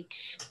J.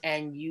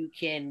 And you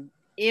can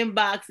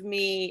inbox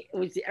me,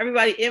 which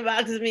everybody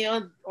inboxes me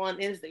on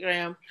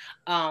Instagram.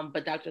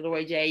 But Dr.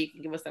 Lori J, you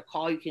can give us a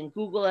call. You can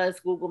Google us,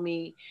 Google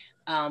me.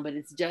 But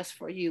it's Just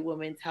For You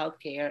Women's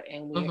Healthcare,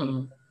 and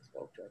we're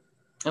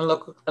in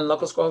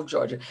Locust Grove,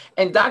 Georgia.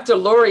 And Dr.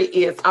 Lori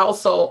is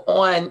also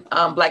on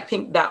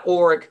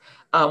blackpink.org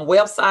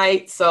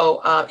website.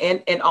 So,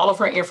 and all of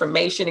her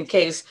information, in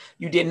case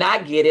you did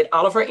not get it,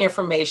 all of her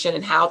information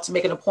and how to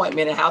make an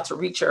appointment and how to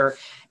reach her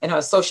and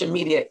her social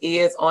media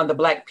is on the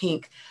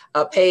Blackpink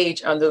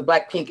page under the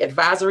Blackpink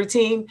advisory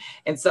team.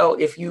 And so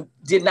if you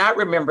did not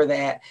remember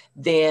that,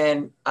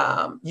 then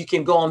you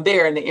can go on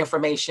there and the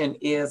information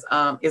is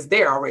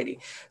there already.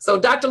 So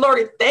Dr.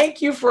 Lori,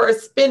 thank you for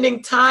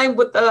spending time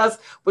with us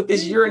with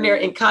this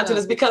urinary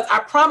incontinence, because I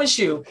promise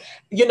you,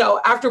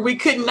 after we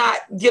could not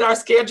get our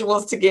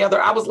schedules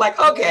together, I was like,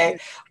 okay,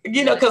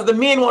 because the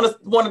men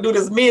want to do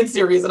this men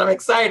series and I'm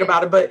excited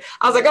about it. But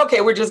I was like,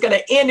 okay, we're just going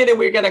to end it and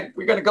we're going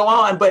to go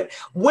on. But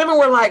women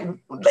were like,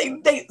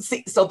 they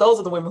see, so those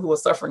are the women who are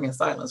suffering in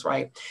silence,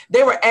 right?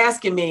 They were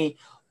asking me,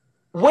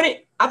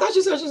 I thought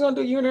you said she was going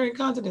to do urinary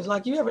incontinence.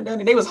 Like, you haven't done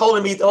it. They was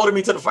holding me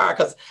to the fire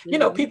because,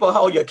 people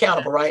hold you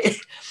accountable, right?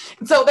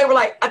 So they were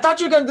like, I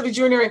thought you were going to do the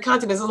urinary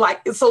incontinence. It's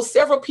like, so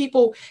several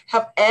people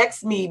have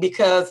asked me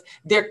because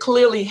they're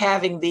clearly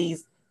having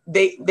these,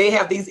 they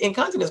have these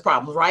incontinence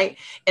problems, right?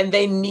 And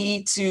they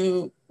need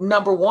to,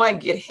 number one,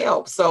 get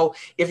help. So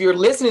if you're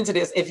listening to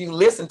this, if you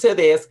listen to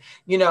this,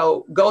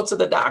 go to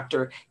the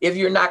doctor. If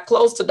you're not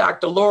close to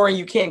Dr. Lauren,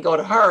 you can't go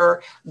to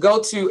her,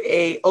 go to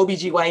a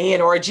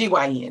OBGYN or a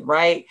GYN,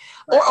 right?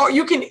 Or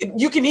you can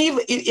even,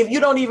 if you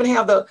don't even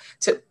have the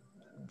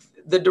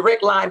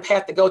direct line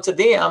path to go to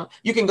them,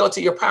 you can go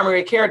to your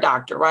primary care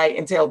doctor, right?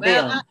 And tell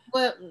them.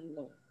 But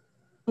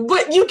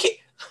you can,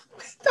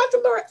 Dr.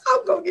 Lauren,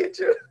 I'll go get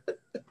you.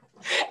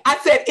 I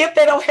said, if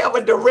they don't have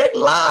a direct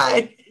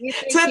line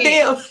to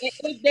them.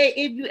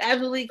 If you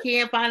absolutely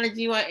can't find a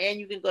GYN,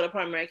 you can go to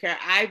primary care.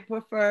 I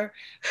prefer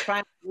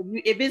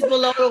if it's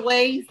below the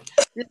waist,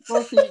 just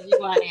go to the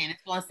GYN.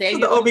 It's gonna save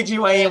The you.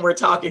 OBGYN we're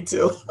talking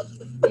to.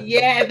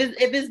 Yeah,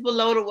 if it's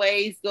below the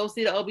waist, go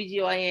see the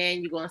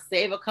OBGYN. You're gonna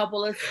save a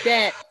couple of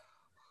steps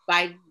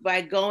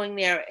by going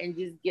there and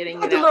just getting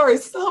Dr. it out. Lori,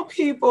 some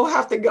people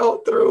have to go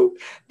through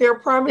their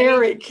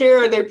primary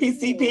care, their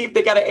PCP, if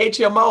they got an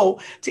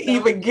HMO to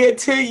even get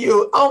to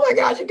you. Oh my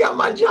gosh, you got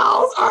my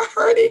jaws are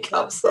hurting.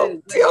 I'm so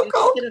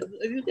tickled.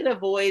 If you can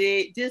avoid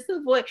it, just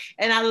avoid.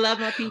 And I love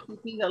my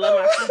PCPs. I love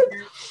my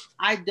partners.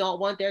 I don't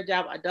want their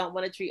job. I don't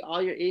want to treat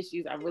all your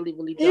issues. I really,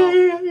 really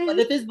don't. Yeah. But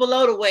if it's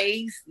below the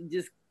waist,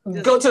 just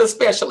go to the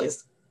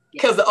specialist.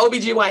 Because the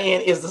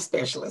OBGYN is the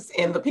specialist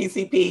and the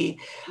PCP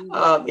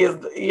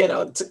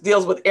is,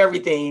 deals with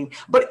everything.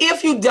 But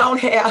if you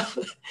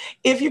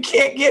if you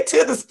can't get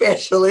to the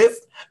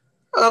specialist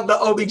of the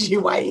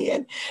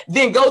OBGYN,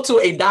 then go to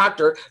a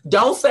doctor.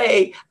 Don't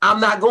say,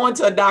 I'm not going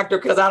to a doctor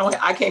because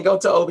I can't go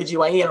to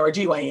OBGYN or a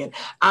GYN.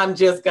 I'm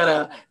just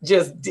gonna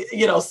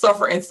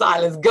suffer in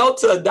silence. Go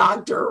to a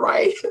doctor,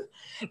 right?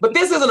 But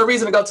this isn't a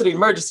reason to go to the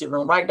emergency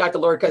room, right, Dr.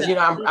 Lori? Because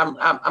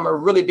I'm a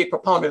really big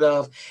proponent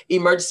of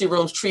emergency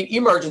rooms treat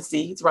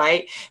emergencies,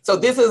 right? So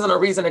this isn't a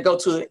reason to go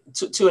to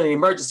an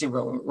emergency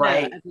room,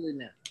 right? No,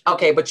 absolutely not.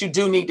 Okay, but you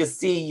do need to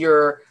see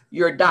your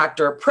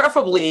doctor,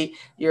 preferably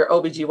your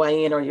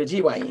OBGYN or your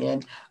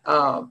GYN,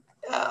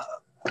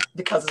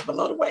 because it's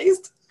below the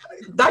waist.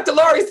 Dr.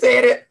 Lori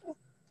said it.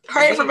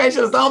 Her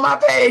information is on my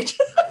page.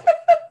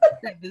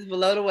 This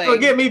below the waist. Don't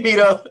get me beat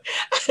up,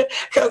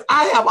 because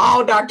I have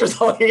all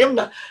doctors on here.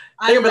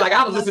 They'll be like,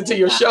 I was listening to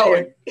your show,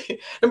 and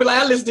they'll be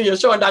like, I listened to your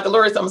show, and Dr.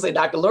 Lori, I'm gonna say,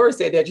 Dr. Lori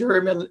said that. You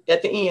heard me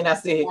at the end. I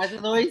said, Dr.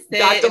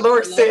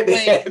 Lori said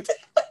that.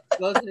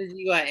 Go to the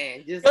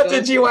GYN. Just go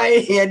to the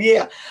GYN.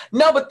 Yeah.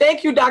 No, but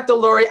thank you, Dr.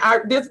 Lori.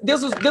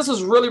 This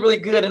was really, really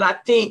good, and I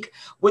think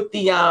with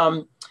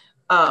the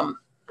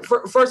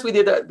first we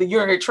did the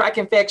urinary tract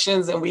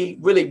infections, and we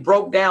really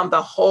broke down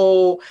the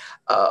whole.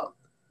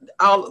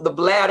 All the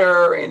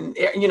bladder and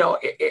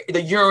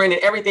the urine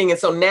and everything, and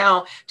so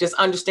now just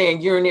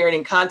understand urinary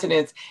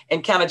incontinence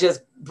and kind of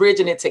just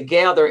bridging it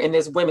together in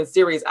this women's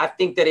series. I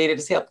think that it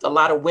has helped a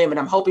lot of women.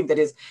 I'm hoping that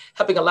it's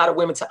helping a lot of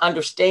women to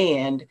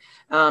understand,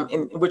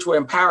 which will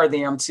empower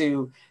them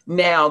to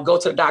now go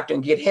to the doctor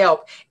and get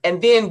help,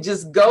 and then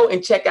just go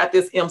and check out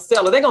this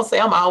M-Seller. They're gonna say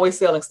I'm always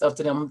selling stuff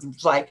to them.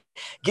 It's like,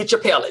 get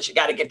your pellets. You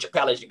got to get your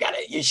pellets.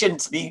 You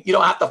shouldn't be. You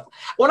don't have to.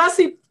 When I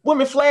see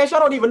women flash, I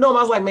don't even know them.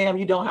 I was like, ma'am,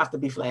 you don't have to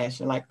be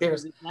flashing. Like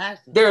there's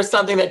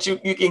something that you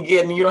can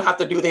get, and you don't have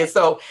to do this.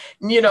 So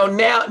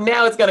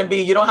now it's gonna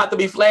be, you don't have to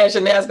be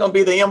flashing. Now it's gonna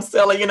be the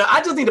M-Seller.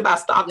 I just need to buy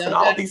stocks and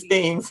all these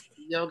things.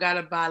 You don't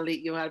gotta buy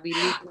leak. You gotta be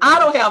leaking. I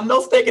don't have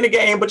no stake in the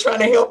game, but trying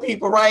to help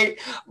people, right?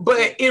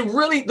 But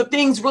the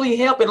things really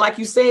help. And like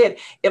you said,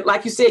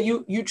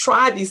 you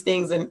tried these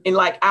things, and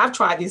like I've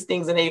tried these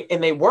things, and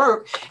they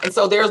work. And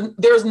so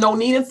there's no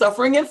need in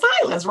suffering in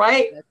silence,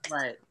 right? That's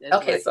right.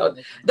 Okay, right. So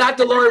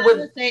Dr. Lori,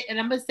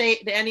 I'm gonna say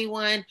to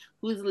anyone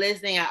who's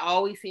listening, I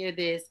always hear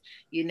this.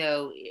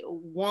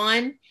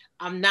 One,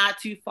 I'm not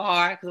too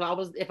far,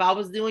 because if I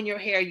was doing your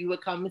hair, you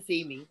would come and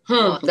see me.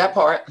 That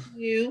part.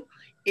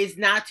 It's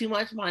not too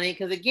much money,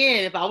 because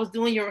again, if I was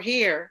doing your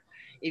hair,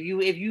 if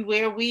you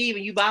wear weave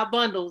and you buy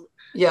bundles,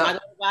 I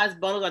don't buy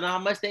bundles. I know how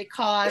much they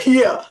cost.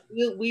 Yeah,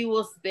 we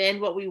will spend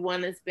what we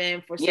want to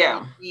spend for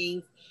certain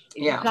things.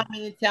 If you come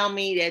in and tell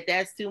me that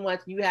that's too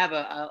much, you have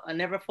a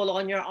Neverfull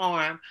on your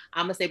arm,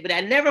 I'm gonna say, but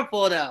that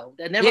Neverfull though,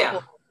 that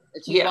Neverfull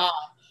that you bought.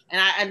 And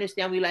I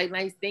understand we like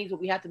nice things,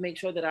 but we have to make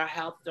sure that our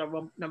health is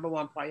our number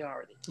one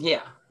priority.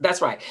 Yeah,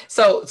 that's right.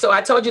 So I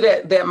told you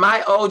that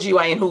my old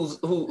GYN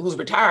who's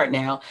retired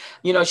now,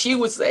 she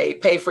would say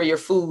pay for your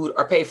food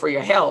or pay for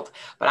your health.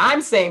 But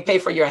I'm saying pay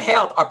for your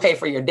health or pay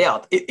for your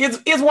death.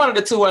 It's one of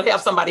the two, or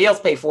have somebody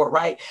else pay for it,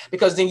 right?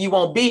 Because then you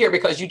won't be here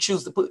because you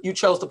chose to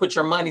put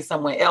your money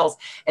somewhere else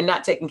and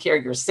not taking care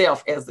of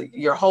yourself as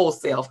your whole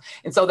self.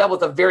 And so that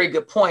was a very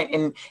good point.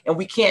 And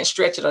we can't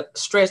stress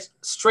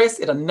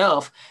it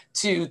enough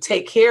to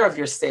take care of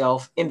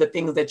yourself in the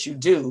things that you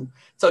do,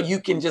 so you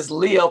can just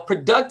live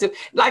productive.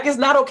 Like, it's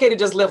not okay to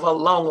just live a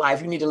long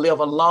life. You need to live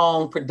a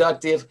long,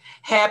 productive,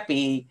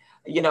 happy,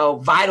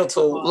 vital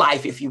to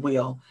life, if you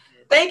will.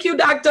 Thank you,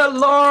 Dr.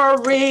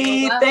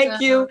 Lori.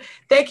 Thank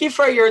you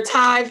for your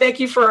time.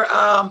 Thank you for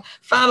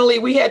finally.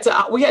 We had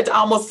to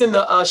almost send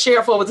the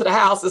sheriff over to the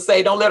house to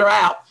say, don't let her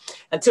out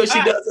until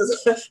she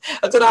does this.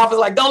 Until the office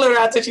like, don't let her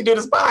out until she do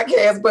this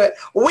podcast. But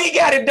we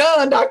got it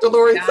done, Dr.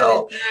 Lori.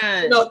 So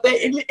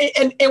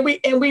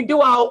we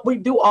do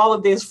all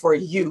of this for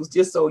you,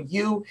 just so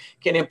you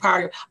can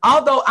empower you.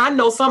 Although I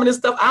know some of this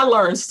stuff, I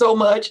learned so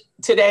much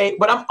today,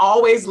 but I'm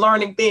always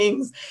learning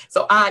things.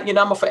 So I'm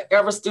a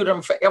forever student,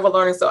 I'm forever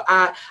learning. So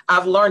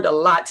I've learned a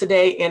lot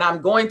today, and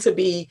I'm going to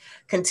be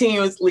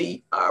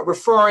continuously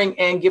referring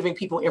and giving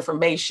people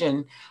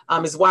information.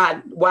 Is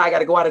why I got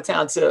to go out of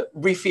town to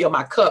refill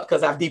my cup,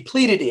 because I've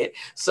depleted it.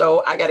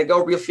 So I got to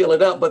go refill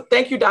it up. But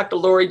thank you, Dr.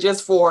 Lori,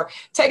 just for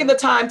taking the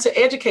time to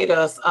educate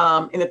us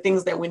in the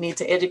things that we need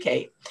to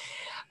educate.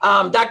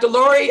 Dr.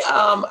 Lori,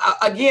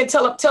 again,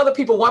 tell the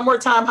people one more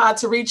time how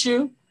to reach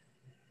you.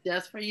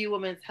 Just for You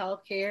Women's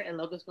Healthcare in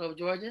Locust Grove,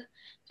 Georgia.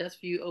 Just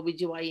for You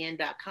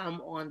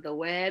OBGYN.com on the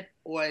web,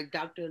 or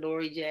Dr.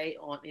 Lori J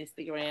on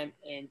Instagram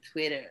and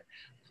Twitter.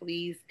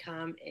 Please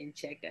come and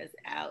check us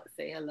out.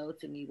 Say hello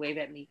to me, wave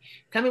at me.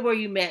 Tell me where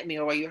you met me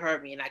or where you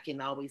heard me, and I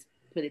can always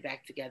put it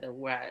back together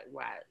where I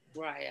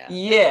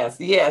Yes.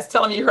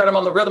 Tell them you heard them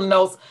on the Rhythm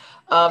Notes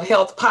of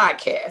Health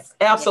podcast.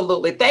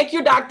 Absolutely. Yes. Thank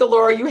you, Dr.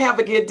 Lori. You have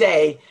a good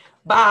day.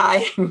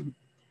 Bye.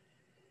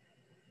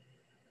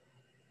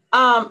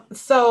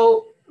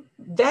 So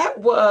that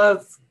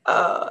was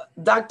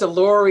Dr.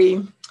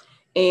 Lori,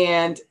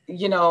 and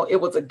it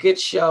was a good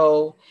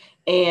show.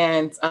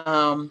 And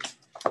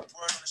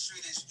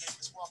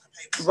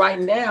right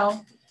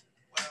now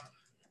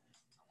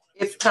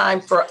it's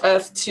time for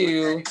us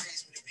to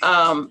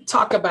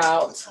talk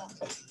about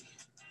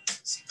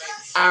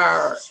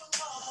our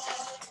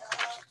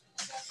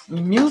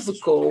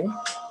musical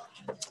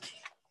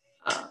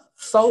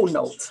soul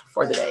note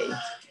for the day.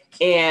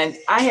 And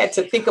I had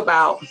to think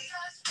about,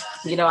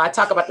 I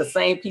talk about the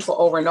same people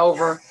over and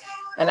over,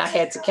 and I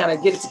had to kind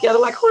of get it together.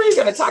 Like, who are you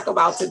going to talk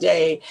about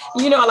today?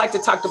 I like to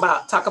talk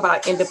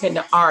about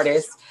independent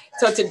artists.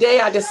 So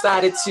today I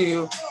decided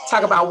to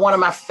talk about one of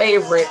my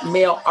favorite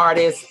male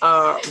artists,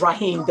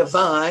 Raheem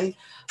DeVaughn.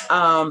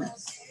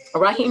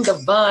 Raheem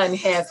DeVaughn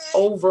has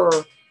over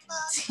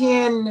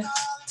 10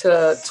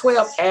 to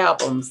 12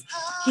 albums.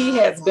 He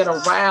has been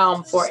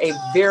around for a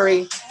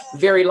very,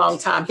 very long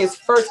time. His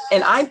first,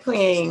 and I'm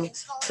playing,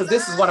 because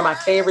this is one of my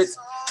favorites,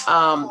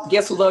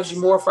 Guess Who Loves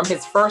You More, from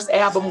his first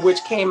album,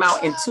 which came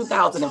out in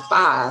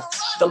 2005,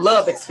 The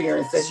Love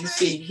Experience, as you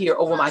see here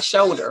over my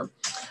shoulder.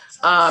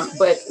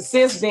 But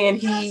since then,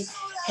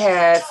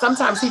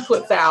 sometimes he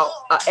puts out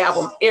an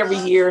album every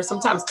year,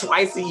 sometimes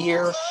twice a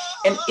year.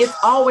 And it's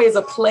always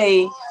a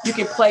play. You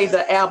can play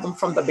the album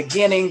from the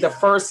beginning, the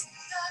first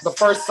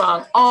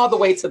song, all the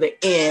way to the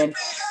end,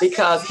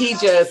 because he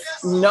just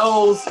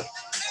knows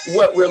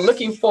what we're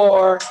looking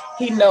for.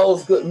 He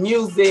knows good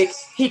music.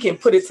 He can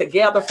put it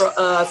together for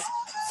us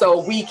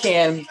so we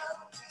can,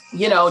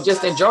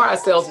 just enjoy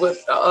ourselves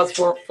with us,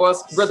 for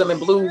us rhythm and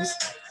blues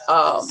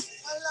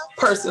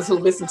persons who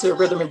listen to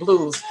rhythm and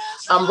blues.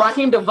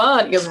 Raheem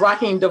DeVaughn is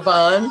Raheem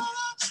DeVaughn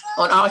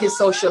on all his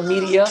social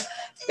media.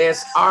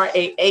 There's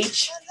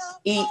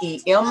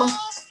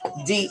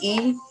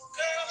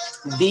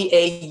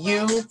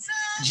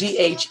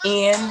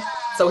RAHEEMDEVAUGHN.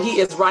 So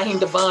he is Raheem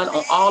DeVaughn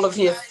on all of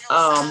his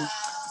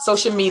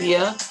social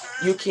media.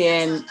 You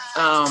can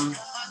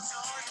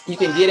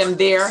get him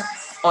there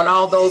on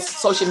all those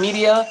social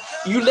media.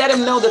 You let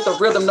him know that the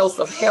Rhythm Notes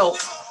of Health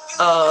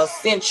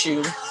sent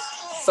you,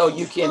 so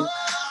you can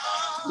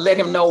let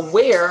him know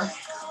where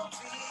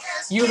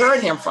you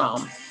heard him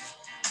from.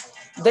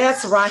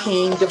 That's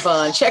Raheem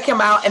DeVaughn. Check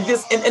him out. And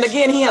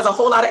again, he has a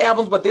whole lot of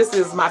albums, but this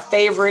is my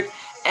favorite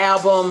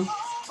album,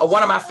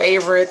 one of my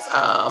favorites,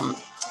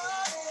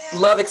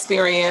 Love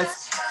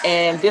Experience.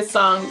 And this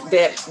song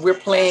that we're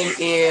playing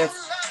is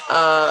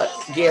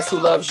Guess Who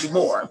Loves You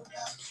More.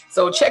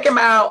 So check him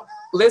out,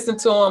 listen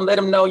to him, let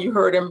him know you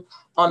heard him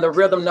on the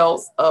Rhythm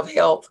Notes of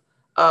Health,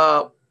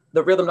 the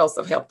Rhythm Notes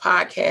of Health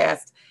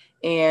podcast.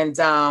 And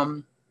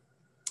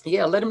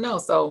let him know.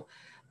 So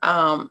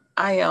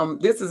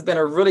this has been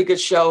a really good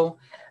show.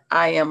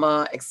 I am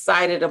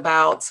excited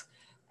about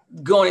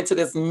going into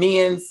this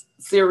men's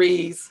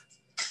series,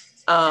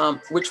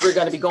 which we're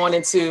going to be going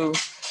into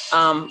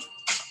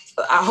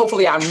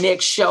hopefully our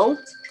next show.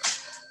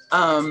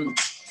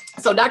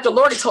 So Dr.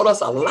 Lori told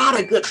us a lot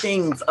of good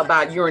things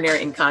about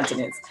urinary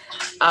incontinence.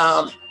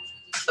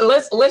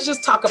 Let's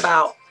just talk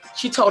about,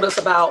 she told us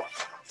about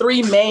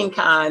 3 main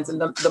kinds,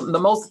 and the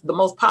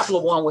most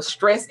popular one was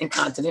stress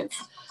incontinence.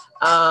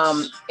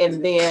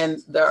 And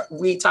then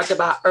we talked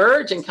about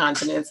urge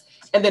incontinence,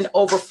 and then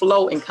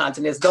overflow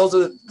incontinence. Those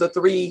are the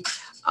 3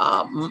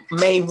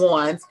 main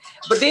ones.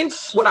 But then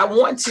what I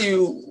want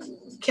to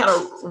kind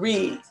of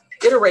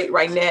reiterate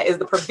right now is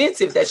the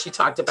preventive that she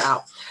talked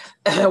about.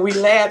 We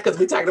laughed because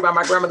we talked about,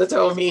 my grandmother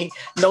told me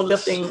no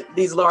lifting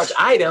these large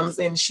items,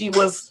 and she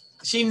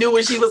knew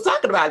what she was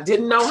talking about,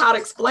 didn't know how to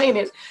explain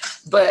it.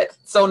 But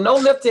so no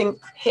lifting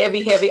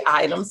heavy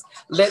items.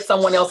 Let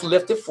someone else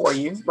lift it for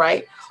you,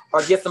 right?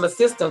 Or get some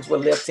assistance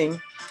with lifting.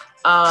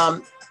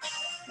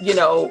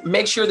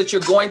 Make sure that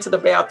you're going to the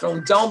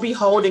bathroom. Don't be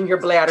holding your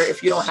bladder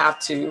if you don't have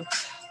to.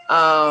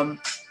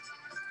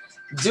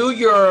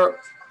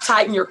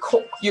 Tighten your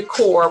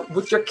core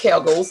with your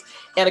Kegels.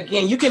 And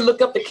again, you can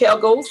look up the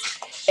Kegels.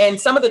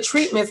 And some of the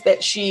treatments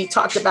that she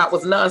talked about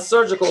was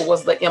non-surgical,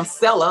 was the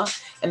Emsella,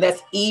 and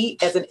that's E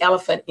as an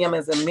elephant, M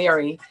as in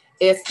Mary,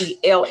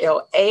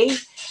 SELLA.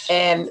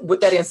 And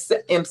with that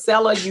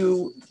Emsella,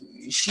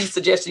 she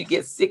suggested you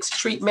get 6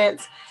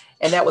 treatments,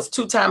 and that was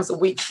 2 times a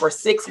week for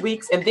 6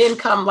 weeks, and then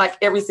come like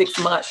every 6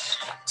 months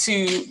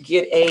to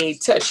get a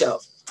touch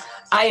up.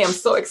 I am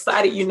so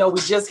excited.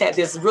 We just had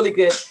this really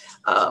good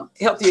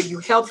Healthier You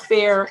Health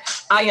Fair.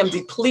 I am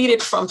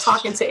depleted from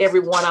talking to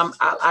everyone.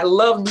 I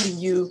love meeting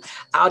you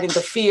out in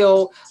the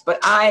field, but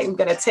I'm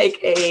going to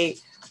take a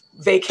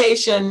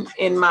vacation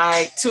in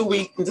my 2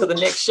 week until the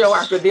next show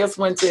after this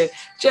one to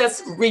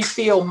just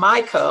refill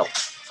my cup.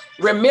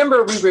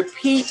 Remember, we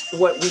repeat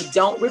what we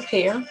don't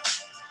repair.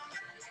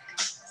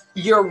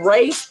 Your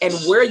race and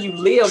where you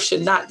live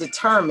should not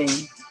determine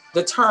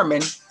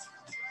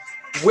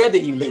whether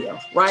you live,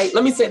 right?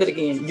 Let me say that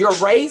again. Your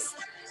race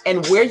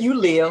and where you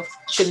live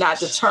should not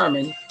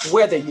determine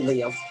whether you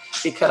live,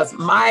 because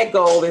my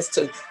goal is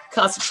to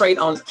concentrate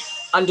on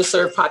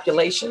underserved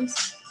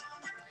populations.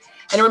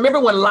 And remember,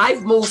 when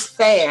life moves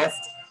fast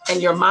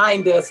and your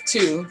mind does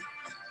too,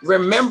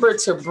 remember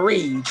to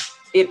breathe.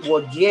 It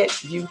will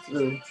get you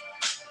through.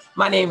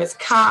 My name is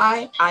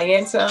Kai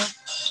Ayenta.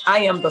 I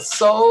am the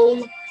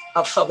soul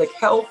of public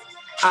health.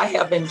 I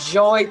have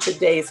enjoyed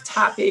today's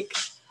topic.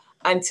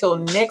 Until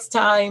next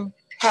time,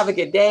 have a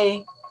good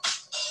day.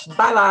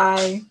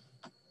 Bye-bye.